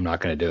 Like, I'm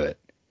not going to do it.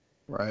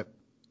 Right.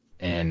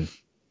 And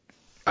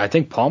I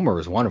think Palmer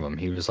was one of them.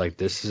 He was like,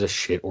 this is a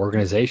shit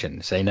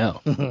organization. Say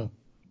no. I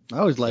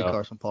always liked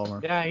Carson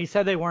Palmer. Yeah, he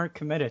said they weren't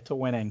committed to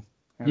winning.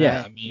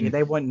 Yeah, I mean,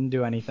 they wouldn't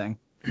do anything.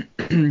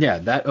 Yeah,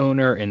 that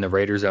owner and the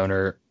Raiders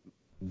owner,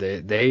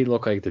 they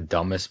look like the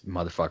dumbest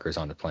motherfuckers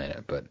on the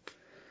planet. But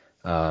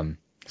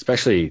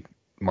especially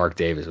Mark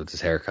Davis with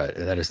his haircut,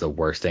 that is the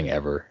worst thing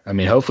ever. I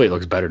mean, hopefully it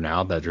looks better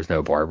now that there's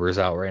no barbers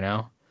out right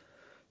now.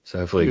 So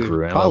hopefully it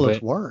grew in a little bit.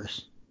 It probably looks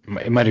worse.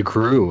 It might have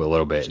grew a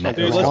little bit. Dude,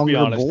 let's be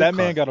honest. That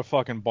man got a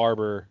fucking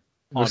barber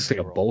on looks like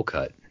a bowl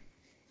cut.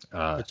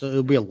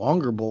 It'll be a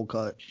longer bowl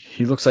cut.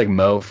 He looks like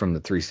Mo from the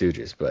Three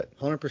Stooges, but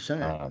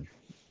 100%.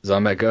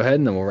 Zombek, go ahead,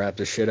 and then we'll wrap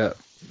this shit up.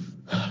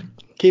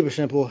 Keep it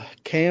simple.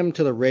 Cam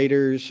to the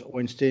Raiders,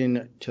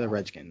 Winston to the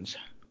Redskins.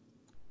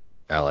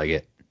 I like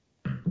it.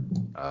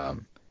 All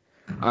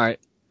right,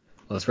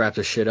 let's wrap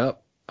this shit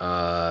up.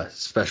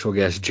 Special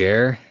guest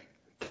Jer,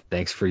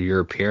 thanks for your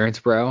appearance,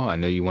 bro. I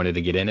know you wanted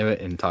to get into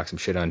it and talk some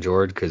shit on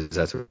George because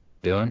that's what we're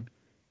doing.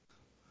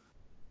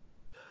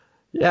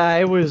 Yeah,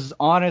 it was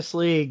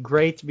honestly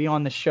great to be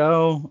on the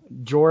show.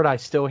 Jord, I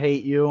still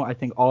hate you. I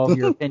think all of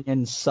your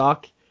opinions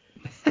suck.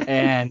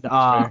 And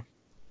that's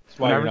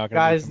why you're not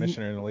going to be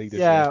commissioner in the league this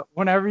year. Yeah,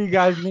 whenever you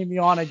guys need me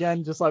on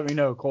again, just let me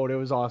know, Colt. It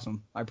was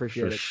awesome. I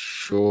appreciate it.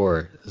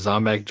 Sure.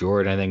 Zombek,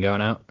 Jord, anything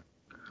going out?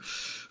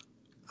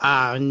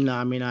 No,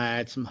 I mean, I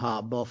had some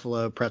hot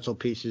buffalo pretzel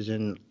pieces,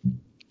 and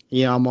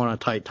I'm on a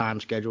tight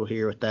time schedule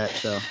here with that.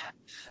 So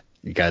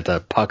you got the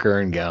pucker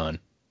and going.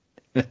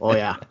 Oh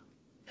yeah.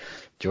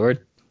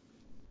 Jord?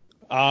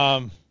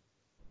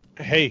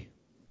 Hey,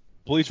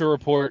 Bleacher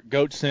Report,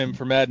 Goat Sim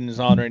for Madden is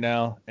on right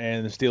now,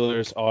 and the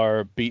Steelers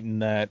are beating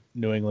that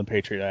New England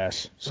Patriot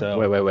ass. So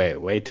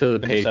Wait till the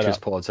Patriots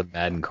pull out some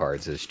Madden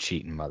cards as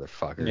cheating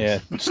motherfuckers. Yeah,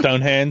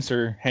 stone hands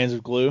or hands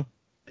of glue.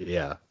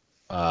 Yeah.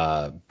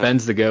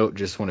 Ben's the GOAT,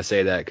 just want to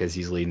say that because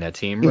he's leading that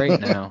team right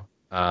now.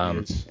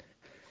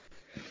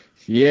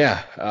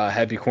 Yeah,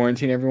 happy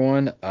quarantine,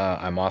 everyone.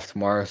 I'm off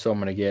tomorrow, so I'm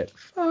going to get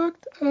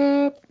fucked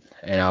up.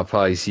 And I'll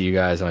probably see you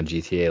guys on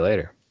GTA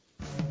later.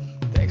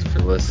 Thanks for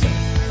listening.